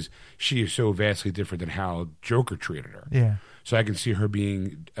because she is so vastly different than how Joker treated her. Yeah. So I can see her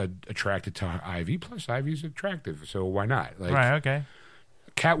being attracted to Ivy. Plus, Ivy's attractive, so why not? Right. Okay.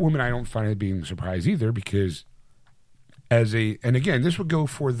 Catwoman, I don't find it being surprised either because and again, this would go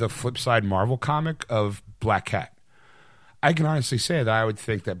for the flip side Marvel comic of Black Cat. I can honestly say that I would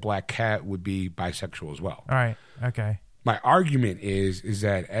think that Black Cat would be bisexual as well. All right. Okay. My argument is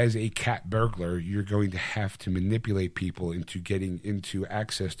that as a cat burglar, you're going to have to manipulate people into getting into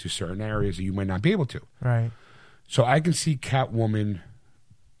access to certain areas that you might not be able to. Right. So I can see Catwoman,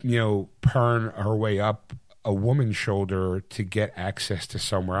 purring her way up a woman's shoulder to get access to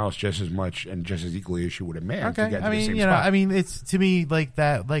somewhere else just as much and just as equally as she would a man. Okay. To get to the same spot. I mean, it's to me like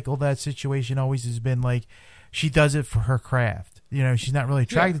that, like all that situation always has been like she does it for her craft. She's not really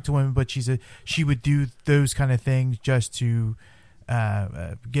attracted to women, but she would do those kind of things just to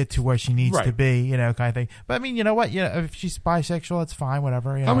get to where she needs to be, kind of thing. But I mean, you know what? If she's bisexual, that's fine,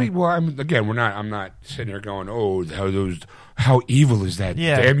 whatever. I mean, well, I'm not sitting there going, oh, how evil is that?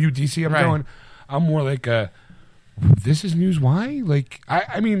 Yeah. Damn you, DC. I'm more like, this is news. Why? Like,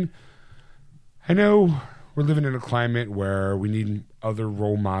 I mean, I know we're living in a climate where we need other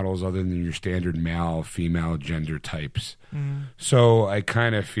role models other than your standard male, female, gender types. So I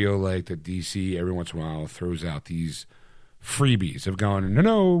kind of feel like that DC every once in a while throws out these freebies of going,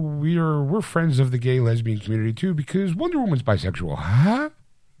 no, we're friends of the gay lesbian community too because Wonder Woman's bisexual. Huh?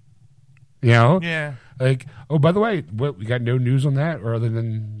 Yeah. Like, oh, by the way, we got no news on that, or other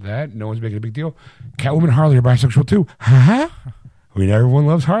than that, no one's making a big deal. Catwoman and Harley are bisexual too. Huh? I mean, everyone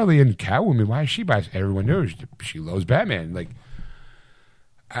loves Harley and Catwoman. Why is she bisexual? Everyone knows she loves Batman. Like,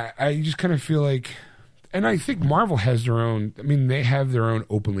 I just kind of feel like, and I think Marvel has their own. I mean, they have their own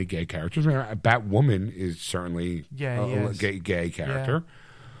openly gay characters. I mean, Batwoman is certainly a gay character,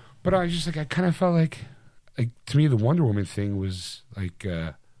 but I was just like, I kind of felt like to me, the Wonder Woman thing was like,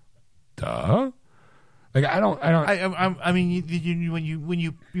 duh. Like I mean, when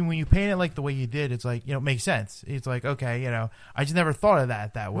you paint it like the way you did, it's like it makes sense. It's like okay, I just never thought of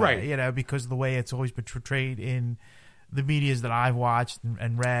that way, right? Because of the way it's always been portrayed in the medias that I've watched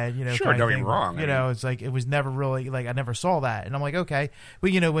and read, sure, don't get me wrong. It's like it was never really like I never saw that, and I'm like okay,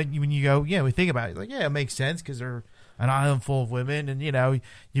 but when you go, we think about it, like it makes sense because they're an island full of women, and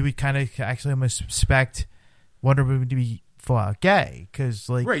you would kind of actually almost suspect Wonder Woman to be gay because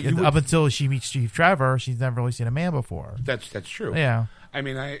up until she meets Steve Trevor, she's never really seen a man before. That's true. Yeah. I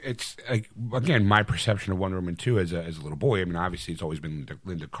mean, it's like again my perception of Wonder Woman too as a little boy. I mean, obviously it's always been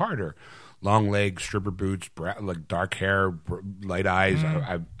Linda Carter, long legs, stripper boots, like dark hair, light eyes.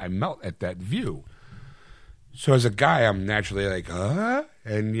 I melt at that view. So as a guy, I'm naturally like,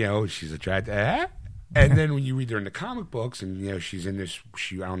 and she's attracted, and then when you read her in the comic books, and she's in this,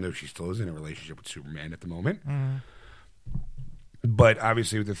 I don't know if she still is in a relationship with Superman at the moment. But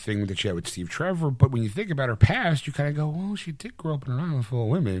obviously with the thing that she had with Steve Trevor, but when you think about her past, you kind of go, well, she did grow up in an island full of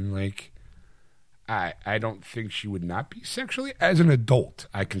women. Like, I don't think she would not be sexually. As an adult,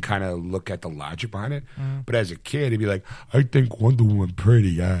 I can kind of look at the logic behind it. But as a kid, it'd be like, I think Wonder Woman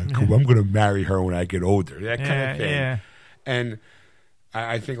pretty. I'm going to marry her when I get older. That kind of thing. Yeah. And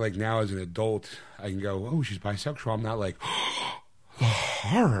I think like now as an adult, I can go, oh, she's bisexual. I'm not like,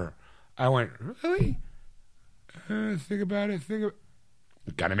 horror. I went, really? Think about it.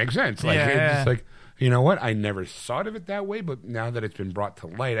 kind of makes sense. Like, it's like, you know what? I never thought of it that way, but now that it's been brought to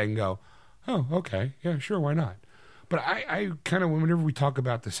light, I can go, oh, okay, yeah, sure, why not? But I kind of, whenever we talk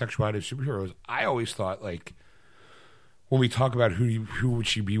about the sexuality of superheroes, I always thought, like, when we talk about who would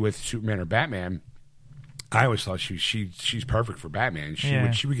she be with, Superman or Batman, I always thought she's perfect for Batman.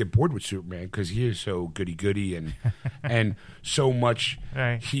 She would get bored with Superman because he is so goody and so much.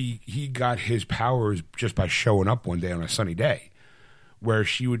 Right. He got his powers just by showing up one day on a sunny day, where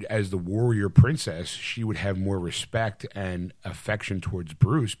she would, as the warrior princess, she would have more respect and affection towards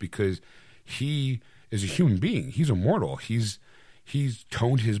Bruce because he is a human being. He's immortal. He's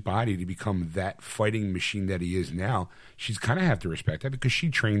toned his body to become that fighting machine that he is now. She's kind of have to respect that because she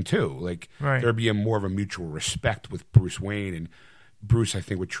trained too. Like, there'd be more of a mutual respect with Bruce Wayne, and Bruce, I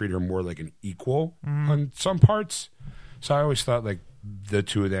think, would treat her more like an equal on some parts. So I always thought, like, the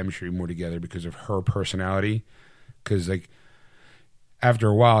two of them should be more together because of her personality. Because, like, after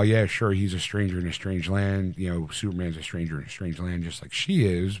a while, yeah, sure, he's a stranger in a strange land. You know, Superman's a stranger in a strange land just like she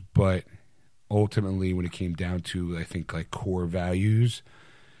is, but ultimately, when it came down to, I think, like, core values,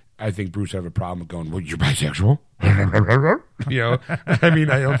 I think Bruce would have a problem with going, well, you're bisexual? You know? I mean,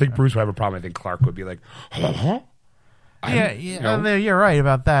 I don't think Bruce would have a problem. I think Clark would be like, huh? You're right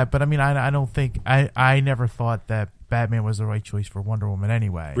about that. But, I mean, I don't think, I never thought that Batman was the right choice for Wonder Woman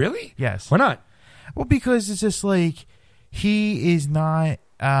anyway. Really? Yes. Why not? Well, because it's just like, he is not,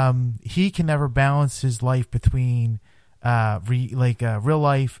 he can never balance his life between real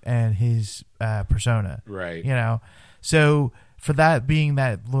life and his persona, right? You know, so for that being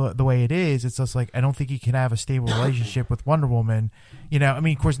the way it is, it's just like I don't think he can have a stable relationship with Wonder Woman. You know, I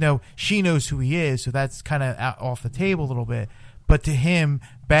mean, of course, no, she knows who he is, so that's kind of off the table a little bit. But to him,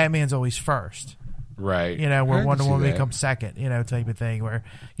 Batman's always first. Right. You know, where Wonder Woman comes second, you know, type of thing where,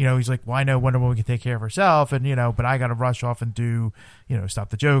 you know, he's like, well, I know Wonder Woman can take care of herself and, you know, but I got to rush off and do, you know, stop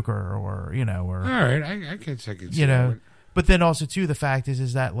the Joker or, you know, or. All right. I can see you know, but then also too, the fact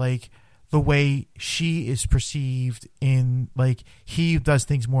is that like the way she is perceived in like, he does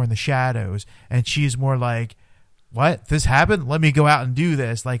things more in the shadows and she's more like, what? This happened? Let me go out and do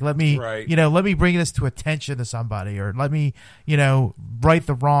this. Like, let me, you know, let me bring this to attention to somebody, or let me, you know, right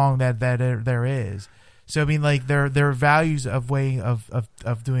the wrong that there is. So I mean, like their values of way of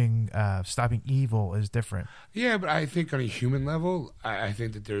doing stopping evil is different. Yeah, but I think on a human level, I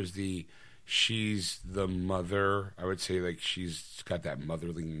think that there's she's the mother. I would say like she's got that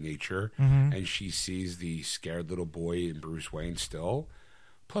motherly nature, and she sees the scared little boy in Bruce Wayne still.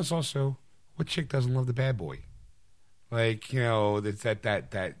 Plus, also, what chick doesn't love the bad boy? Like, you know,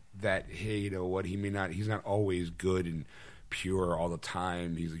 that hey, you know what, he's not always good and pure all the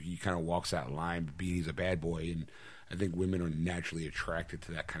time. He kind of walks that line, but he's a bad boy, and I think women are naturally attracted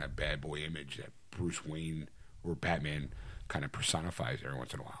to that kind of bad boy image that Bruce Wayne or Batman kind of personifies every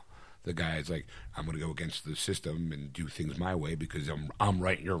once in a while. The guy's like, I'm going to go against the system and do things my way because I'm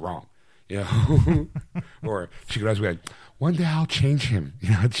right and you're wrong. You know, or she could always be like, one day I'll change him. You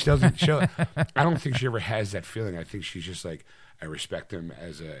know, she doesn't show. I don't think she ever has that feeling. I think she's just like, I respect him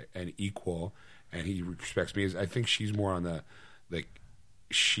as an equal, and he respects me. I think she's more on the, like,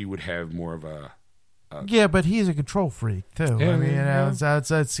 she would have more of a. Yeah, but he's a control freak too. Yeah, I mean, you know,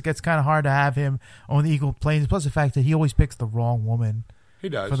 it gets kind of hard to have him on the equal planes. Plus the fact that he always picks the wrong woman. He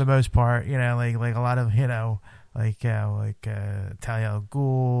does for the most part. You know, like a lot of, you know. Like Talia al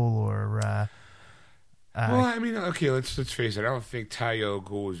Ghul or. Well, I mean, okay, let's face it. I don't think Talia al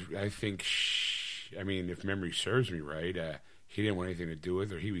Ghul is. I think, I mean, if memory serves me right, he didn't want anything to do with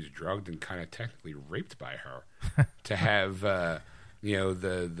her. He was drugged and kind of technically raped by her to have, you know,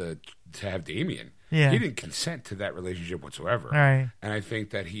 to have Damian. Yeah. He didn't consent to that relationship whatsoever. Right. And I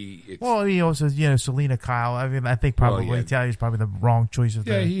think that he also, you know, Selena Kyle. I mean, I think probably Talia's probably the wrong choice of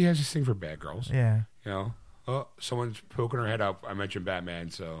he has this thing for bad girls. Yeah. You know. Oh, someone's poking her head up. I mentioned Batman,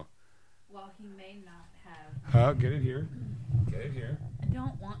 so. Well, he may not have. Get it here. Get it here. I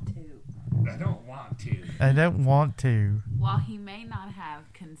don't want to. I don't want to. I don't want to. While he may not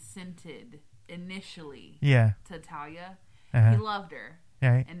have consented initially to Talia, he loved her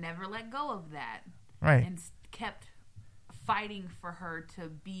and never let go of that. Right. And kept fighting for her to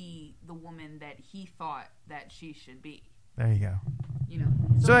be the woman that he thought that she should be. There you go. You know.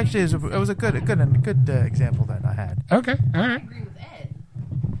 So actually, it was a good example that I had. Okay, all right. I agree with Ed.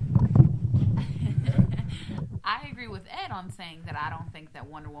 I agree with Ed on saying that I don't think that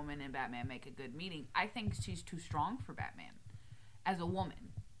Wonder Woman and Batman make a good meeting. I think she's too strong for Batman as a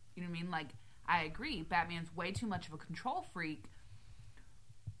woman. You know what I mean? Like, I agree. Batman's way too much of a control freak.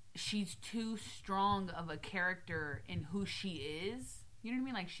 She's too strong of a character in who she is. You know what I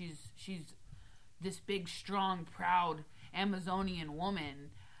mean? Like, she's this big, strong, proud, Amazonian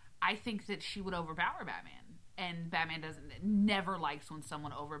woman, I think that she would overpower Batman. And Batman never likes when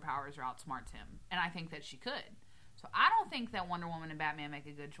someone overpowers or outsmarts him. And I think that she could. So I don't think that Wonder Woman and Batman make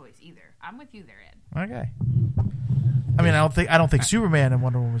a good choice either. I'm with you there, Ed. Okay. I mean, I don't think Superman and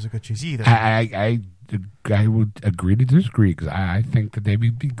Wonder Woman was a good choice either. I would agree to disagree because I think that they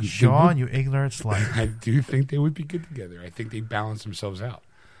would be good. Sean, you ignorant slut. I do think they would be good together. I think they balance themselves out.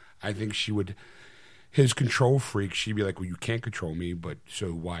 I think she would... His control freak, she'd be like, well, you can't control me, but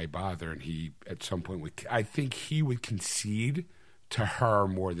so why bother? And he, at some point, I think he would concede to her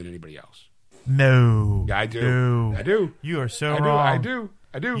more than anybody else. No. Yeah, I do. No. I do. You are so wrong. I do.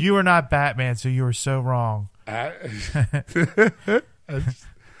 You are not Batman, so you are so wrong. I'm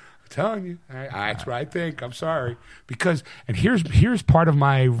telling you. That's what I think. I'm sorry. Because, and here's part of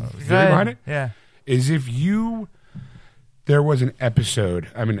my theory behind it. Yeah. Is if you... There was an issue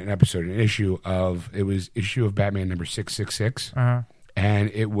of Batman number 666,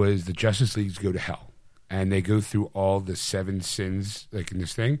 and it was the Justice Leagues go to hell, and they go through all the 7 sins, like in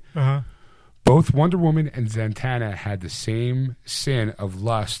this thing. Both Wonder Woman and Zatanna had the same sin of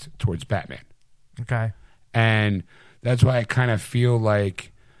lust towards Batman. Okay. And that's why I kind of feel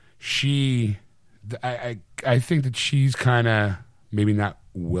like I think that she's kind of maybe not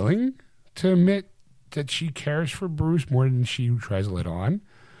willing to admit that she cares for Bruce more than she tries to let on.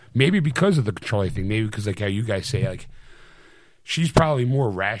 Maybe because of the controlling thing. Maybe because, like how you guys say, like, she's probably more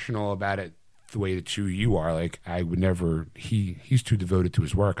rational about it the way the two of you are. Like, I would never... He's too devoted to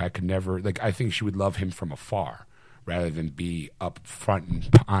his work. I could never... Like, I think she would love him from afar rather than be up front and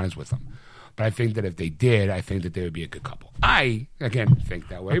honest with him. But I think that if they did, I think that they would be a good couple. I, again, think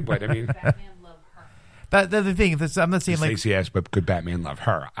that way, but I mean... Batman loved her. That's the thing. I'm not saying, like... Stacey asked, but could Batman love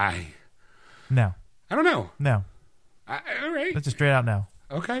her? No. I don't know. No. All right. That's a straight out no.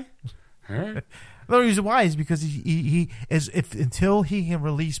 Okay. All right. The reason why is because until he can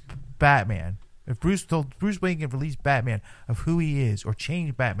release Batman, if Bruce Wayne can release Batman of who he is or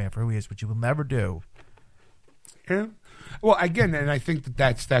change Batman for who he is, which he will never do. Yeah. Well, again, and I think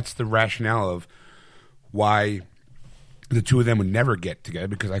that's the rationale of why the two of them would never get together,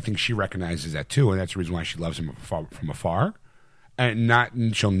 because I think she recognizes that too, and that's the reason why she loves him from afar.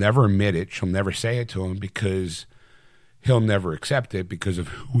 And she'll never admit it. She'll never say it to him because he'll never accept it because of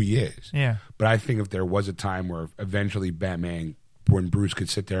who he is. Yeah. But I think if there was a time where eventually Batman, when Bruce could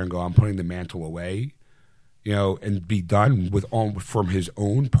sit there and go, I'm putting the mantle away, and be done from his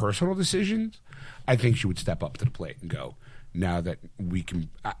own personal decisions, I think she would step up to the plate and go, now that we can,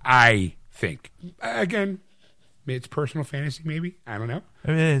 I think, again, it's personal fantasy maybe. I don't know.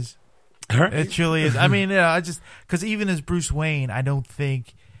 It is. Right. It truly is. I mean, I just because even as Bruce Wayne, I don't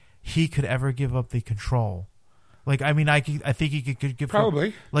think he could ever give up the control. Like, I mean, I think he could give probably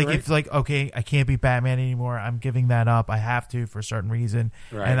up, like right. If like okay, I can't be Batman anymore. I'm giving that up. I have to for a certain reason,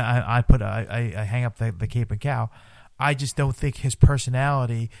 right. And I hang up the cape and cow. I just don't think his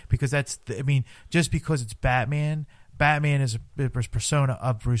personality, because just because it's Batman. Batman is a persona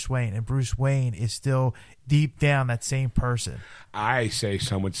of Bruce Wayne, and Bruce Wayne is still deep down that same person.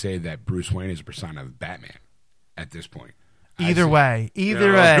 Some would say that Bruce Wayne is a persona of Batman at this point. Either way,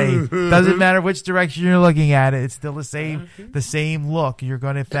 doesn't matter which direction you're looking at it. It's still the same look. You're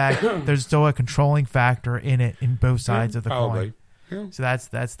going to, in fact, there's still a controlling factor in it in both sides of the coin. Yeah. So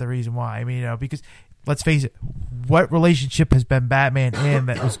that's the reason why. I mean, because let's face it, what relationship has been Batman in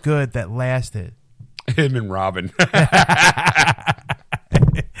that was good that lasted? Him and Robin.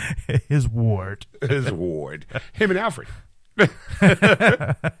 His ward. Him and Alfred.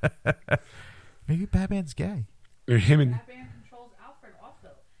 Maybe Batman's gay. Batman controls Alfred also.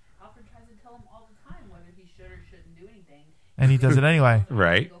 Alfred tries to tell him all the time whether he should or shouldn't do anything. And he does it anyway.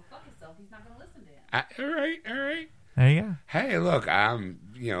 Right. Go fuck himself. He's not going to listen to him. All right. There you go. Hey, look, again,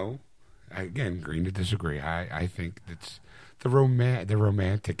 agreeing to disagree. I think it's the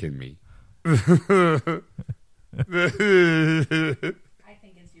romantic in me. I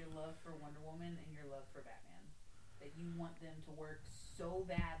think it's your love for Wonder Woman and your love for Batman. That you want them to work so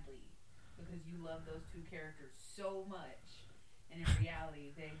badly because you love those two characters so much. And in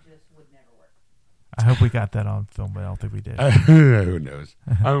reality, they just would never work. I hope we got that on film, but I don't think we did. Who knows?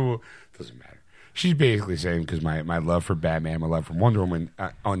 Doesn't matter. She's basically saying, because my love for Batman, my love for Wonder Woman,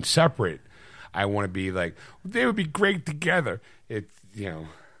 on separate, I want to be like, they would be great together. It's,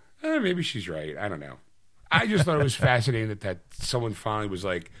 maybe she's right. I don't know. I just thought it was fascinating that someone finally was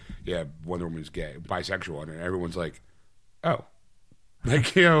like, yeah, Wonder Woman's gay, bisexual, and everyone's like, oh.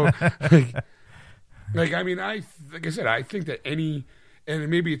 Like, I mean, like I said, I think that And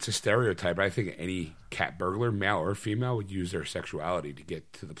maybe it's a stereotype, but I think any cat burglar, male or female, would use their sexuality to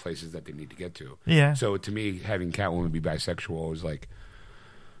get to the places that they need to get to. Yeah. So to me, having Catwoman be bisexual was like,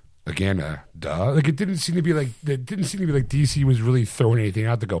 again, duh. Like it didn't seem to be like DC was really throwing anything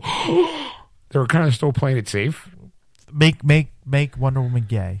out to go. They were kind of still playing it safe. Make Wonder Woman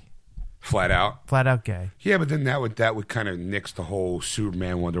gay. Flat out gay. Yeah, but then that would kind of nix the whole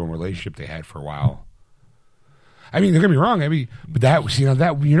Superman Wonder Woman relationship they had for a while. I mean, don't get me wrong. I mean, but that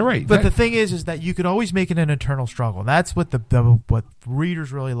you're right. But the thing is that you could always make it an internal struggle. That's what what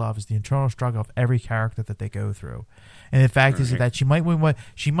readers really love is the internal struggle of every character that they go through. And the fact is that she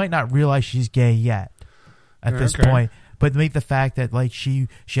might not realize she's gay yet at this point, but make the fact that like she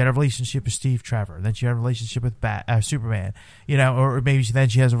had a relationship with Steve Trevor, then she had a relationship with Superman, or maybe then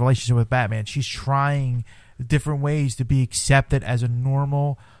she has a relationship with Batman. She's trying different ways to be accepted as a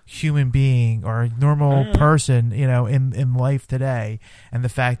normal human being or a normal person, in life today, and the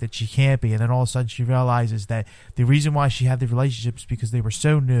fact that she can't be, and then all of a sudden she realizes that the reason why she had the relationships because they were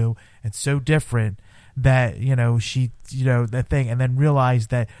so new and so different that that thing, and then realized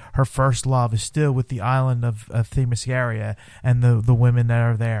that her first love is still with the island of Themyscira and the women that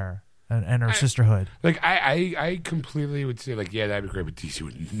are there and her sisterhood. Like I completely would say like, yeah, that'd be great, but DC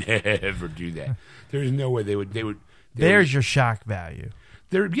would never do that. There's no way they would. There's your shock value.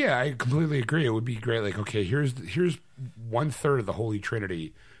 Yeah, I completely agree. It would be great. Like, okay, here's 1/3 of the Holy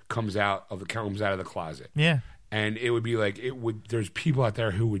Trinity comes out of the closet. Yeah, and it would be like there's people out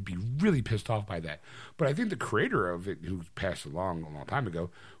there who would be really pissed off by that. But I think the creator of it, who passed along a long time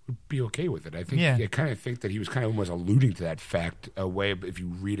ago, would be okay with it. I think I kind of think that he was kind of almost alluding to that fact away. If you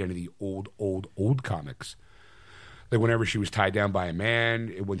read any of the old comics. Like whenever she was tied down by a man,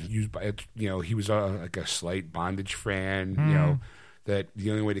 when used by he was like a slight bondage fan, that the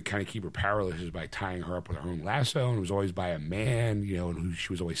only way to kind of keep her powerless is by tying her up with her own lasso, and it was always by a man, and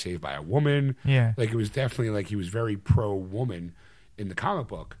she was always saved by a woman. Yeah. Like it was definitely like he was very pro-woman in the comic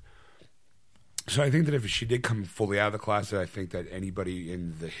book. So I think that if she did come fully out of the closet, I think that anybody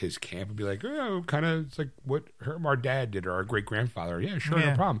in his camp would be like, oh, kind of, it's like what our dad did or our great-grandfather. Yeah, sure,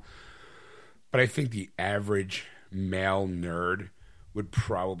 no problem. But I think the average male nerd would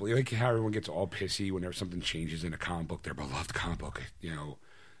probably, like how everyone gets all pissy whenever something changes in a comic book, their beloved comic book,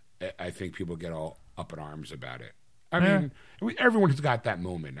 I think people get all up in arms about it. I mean, everyone's got that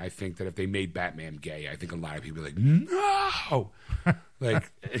moment. I think that if they made Batman gay, I think a lot of people are like, no! Like,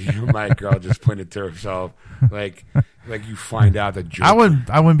 my girl just pointed to herself. Like you find out that Joker...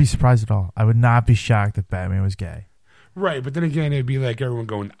 I wouldn't be surprised at all. I would not be shocked if Batman was gay. Right, but then again, it'd be like everyone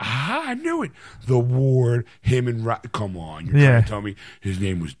going, I knew it. The Ward, him and come on, you're trying to tell me his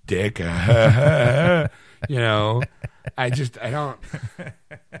name was Dick. I don't.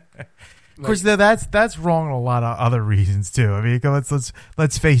 Of course, that's wrong in a lot of other reasons too. I mean,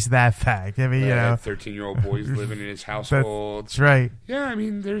 let's face that fact. I mean, 13-year-old boys living in his household. That's right. Yeah, I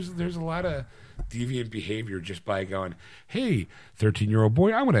mean, there's a lot of deviant behavior just by going, hey, 13-year-old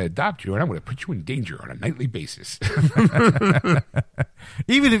boy, I want to adopt you and I want to put you in danger on a nightly basis.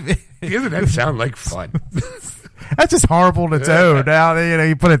 Even if doesn't that sound like fun? That's just horrible in its own. Now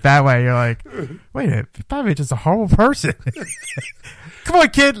you put it that way, you're like, wait a minute, Batman's just a horrible person. Come on,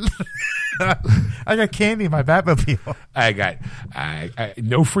 kid. I got candy in my Batmobile. I got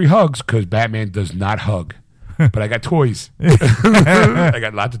no free hugs because Batman does not hug. But I got toys. I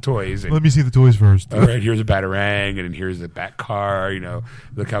got lots of toys. Let me see the toys first. All right, here's a Batarang, and then here's the Bat car.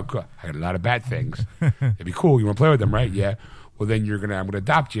 Look how cool. I got a lot of Bat things. It'd be cool. You want to play with them, right? Yeah. Well, then I'm going to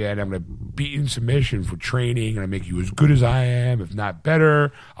adopt you, and I'm going to beat you in submission for training, and I make you as good as I am, if not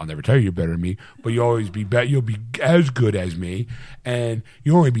better. I'll never tell you you're better than me, but you'll always be better. You'll be as good as me, and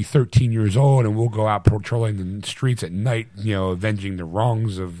you'll only be 13 years old, and we'll go out patrolling the streets at night, avenging the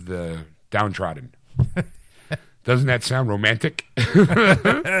wrongs of the downtrodden. Doesn't that sound romantic?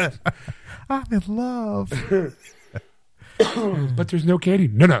 I'm in love. But there's no candy.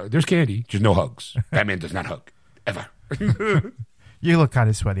 No, there's candy. Just no hugs. Batman does not hug. Ever. You look kind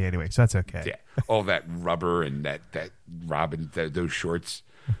of sweaty anyway, so that's okay. Yeah. All that rubber and that Robin, those shorts,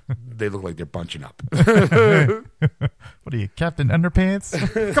 they look like they're bunching up. What are you, Captain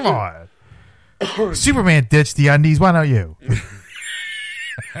Underpants? Come on. Superman ditched the undies. Why not you?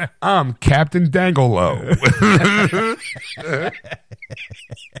 I'm Captain Dangolo.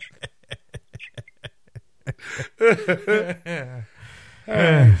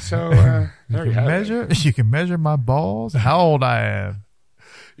 You can measure my balls, how old I am.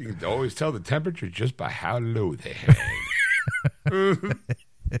 You can always tell the temperature just by how low they hang.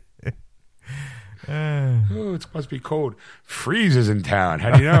 It must be cold. Freezes in town.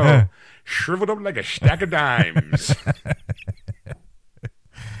 How do you know? Shriveled up like a stack of dimes.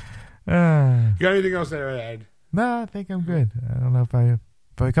 You got anything else to add? No, I think I'm good. I don't know if I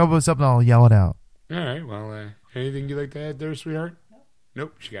come up with something, I'll yell it out. All right. Well, anything you'd like to add there, sweetheart?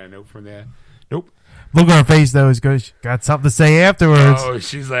 Nope. She got a note from there. Nope. Look on her face, though, is good. She got something to say afterwards. Oh,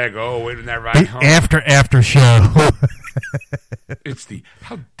 she's like, waiting that ride home. After show. It's the,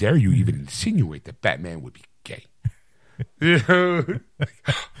 how dare you even insinuate that Batman would be gay?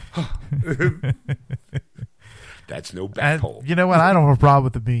 That's no bat pole. You know what? I don't have a problem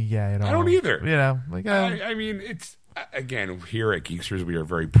with it being gay at all. I don't either. You know, like I mean, it's again here at Geeksters we are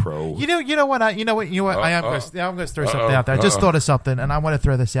very pro. You know what? I'm going to throw something out there. I just thought of something, and I want to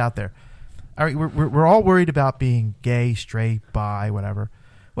throw this out there. All right, we're all worried about being gay, straight, bi, whatever.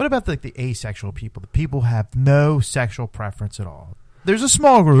 What about the asexual people? The people who have no sexual preference at all. There's a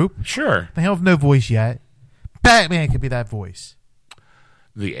small group. Sure. They have no voice yet. Batman could be that voice.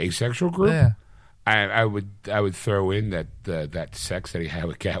 The asexual group? Yeah. I would throw in that sex that he had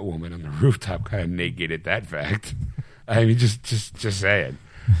with Catwoman on the rooftop kind of negated that fact. I mean, just saying.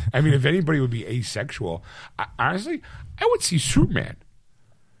 I mean, if anybody would be asexual, honestly, I would see Superman.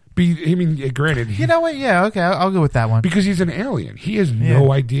 Granted, you know what? Yeah, okay, I'll go with that one because he's an alien. He has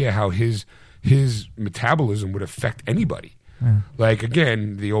no idea how his metabolism would affect anybody. Yeah. Like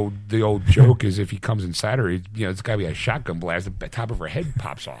again, the old joke is if he comes inside her, it's got to be a shotgun blast. The top of her head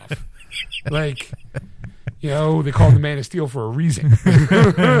pops off. Like, they call him the Man of Steel for a reason.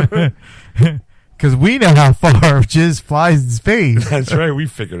 Because we know how far jizz flies in space. That's right. We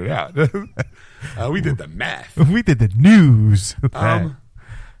figured it out. We did the math. We did the news.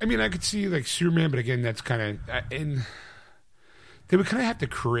 I mean, I could see like Superman, but again, that's kind of and they would kind of have to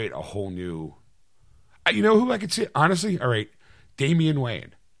create a whole new. You know who I could see? Honestly, all right, Damian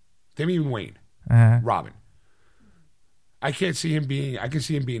Wayne, Robin. I can't see him being. I can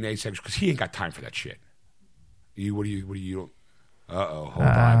see him being asexual because he ain't got time for that shit. What do you? Hold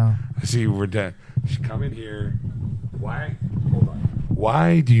on. I see we're done. Come in here. Why? Hold on.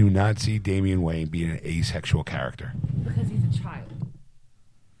 Why do you not see Damian Wayne being an asexual character? Because he's a child.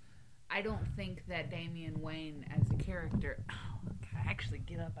 I don't think that Damian Wayne as a character. I actually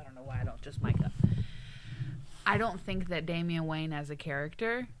get up. I don't know why I don't just mic up. I don't think that Damian Wayne as a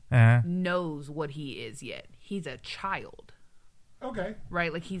character knows what he is yet. He's a child. Okay.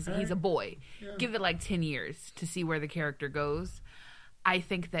 Right? Like he's a boy. Yeah. Give it like 10 years to see where the character goes. I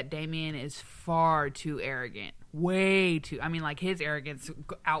think that Damian is far too arrogant. Way too. I mean, like his arrogance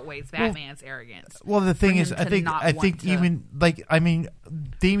outweighs Batman's arrogance. Well, the thing is, I think even like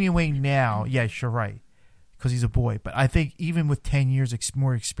Damian Wayne now, yes, you're right, because he's a boy. But I think even with 10 years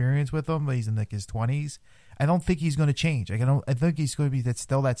more experience with him, he's in like his 20s. I don't think he's going to change. I think he's going to be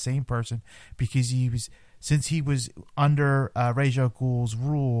still that same person because since he was under Ra's al Ghul's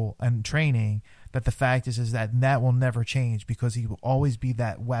rule and training. That the fact is that will never change because he will always be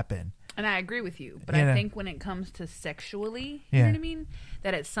that weapon. And I agree with you, but I think when it comes to sexually, you know what I mean?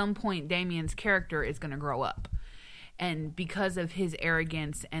 That at some point Damian's character is going to grow up. And because of his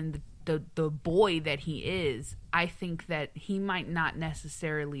arrogance and the boy that he is, I think that he might not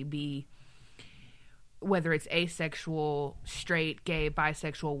necessarily be, whether it's asexual, straight, gay,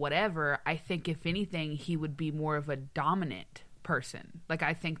 bisexual, whatever, I think if anything, he would be more of a dominant person. Like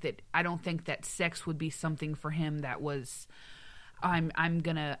I don't think that sex would be something for him that was I'm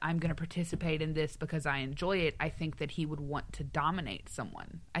gonna participate in this because I enjoy it. I think that he would want to dominate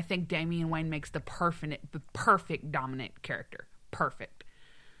someone. I think Damian Wayne makes the perfect dominant character. Perfect.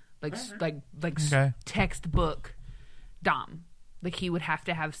 Like textbook dom. Like he would have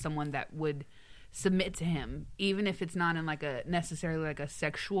to have someone that would submit to him, even if it's not in like a necessarily like a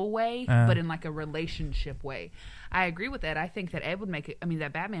sexual way, but in like a relationship way. I agree with that. I think that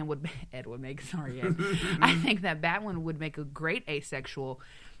Batman would. Ed would make. Sorry, Ed. I think that Batman would make a great asexual.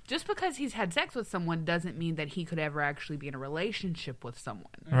 Just because he's had sex with someone doesn't mean that he could ever actually be in a relationship with someone.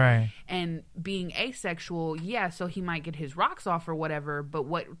 Right. And being asexual, so he might get his rocks off or whatever, but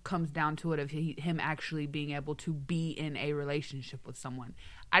what comes down to it of him actually being able to be in a relationship with someone.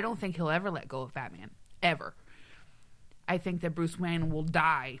 I don't think he'll ever let go of Batman. Ever. I think that Bruce Wayne will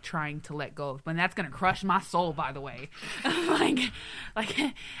die trying to let go of, and that's going to crush my soul, by the way. like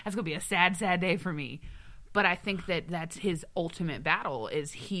that's going to be a sad, sad day for me. But I think that that's his ultimate battle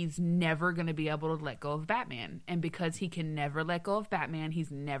is he's never going to be able to let go of Batman. And because he can never let go of Batman,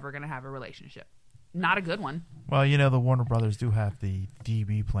 he's never going to have a relationship. Not a good one. Well, the Warner Brothers do have the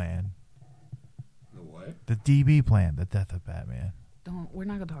DB plan. The what? The DB plan, the death of Batman. We're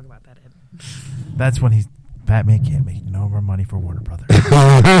not going to talk about that, Ed. That's when Batman can't make no more money for Warner Brothers.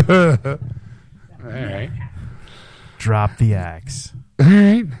 All right. Drop the axe. All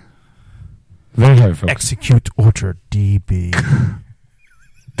right. There you have it, folks. Execute Order DB.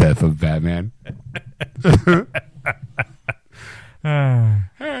 Death of Batman. All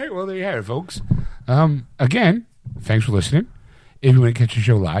right, well, there you have it, folks. Again, thanks for listening. If you want to catch the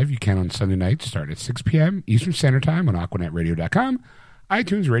show live, you can on Sunday nights, start at 6 p.m. Eastern Standard Time on AquanetRadio.com,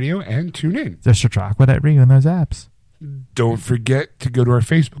 iTunes Radio, and TuneIn. Just search Aquanet Radio in those apps. Don't forget to go to our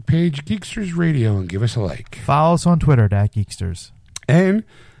Facebook page, Geeksters Radio, and give us a like. Follow us on Twitter, @Geeksters. And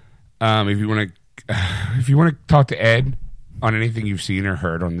if you want to talk to Ed on anything you've seen or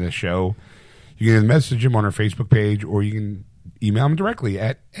heard on this show, you can message him on our Facebook page, or you can email him directly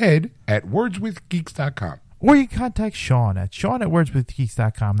at ed@wordswithgeeks.com. Or you can contact Sean at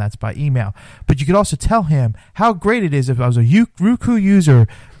wordswithgeeks.com. That's by email. But you could also tell him how great it is if I was a Roku user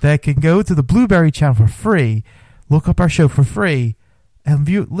that can go to the Blueberry channel for free, look up our show for free, and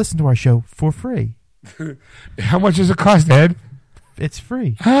listen to our show for free. How much does it cost, Ed? It's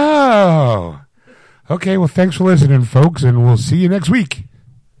free. Oh. Okay, well, thanks for listening, folks, and we'll see you next week.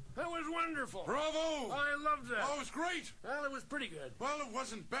 That was wonderful. Bravo. I loved that. Oh, it was great. Well, it was pretty good. Well, it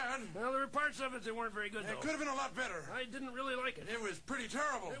wasn't bad. Well, there were parts of it that weren't very good, though. It could have been a lot better. I didn't really like it. It was pretty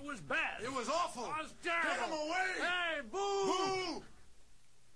terrible. It was bad. It was awful. It was terrible. Get him away. Hey, boo! Boo!